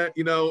just that,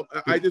 you know,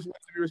 I just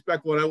wanted to be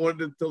respectful, and I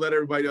wanted to let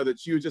everybody know that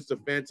she was just a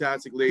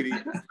fantastic lady.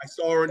 I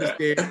saw her in the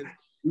stand.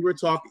 We were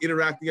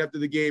interacting after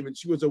the game, and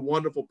she was a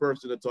wonderful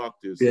person to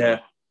talk to. So. Yeah.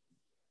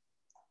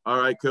 All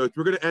right, Coach.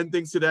 We're going to end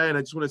things today, and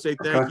I just want to say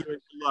thank you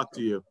and good luck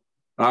to you.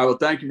 All right. Well,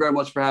 thank you very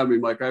much for having me,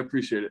 Mike. I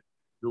appreciate it.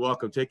 You're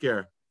welcome. Take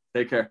care.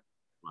 Take care.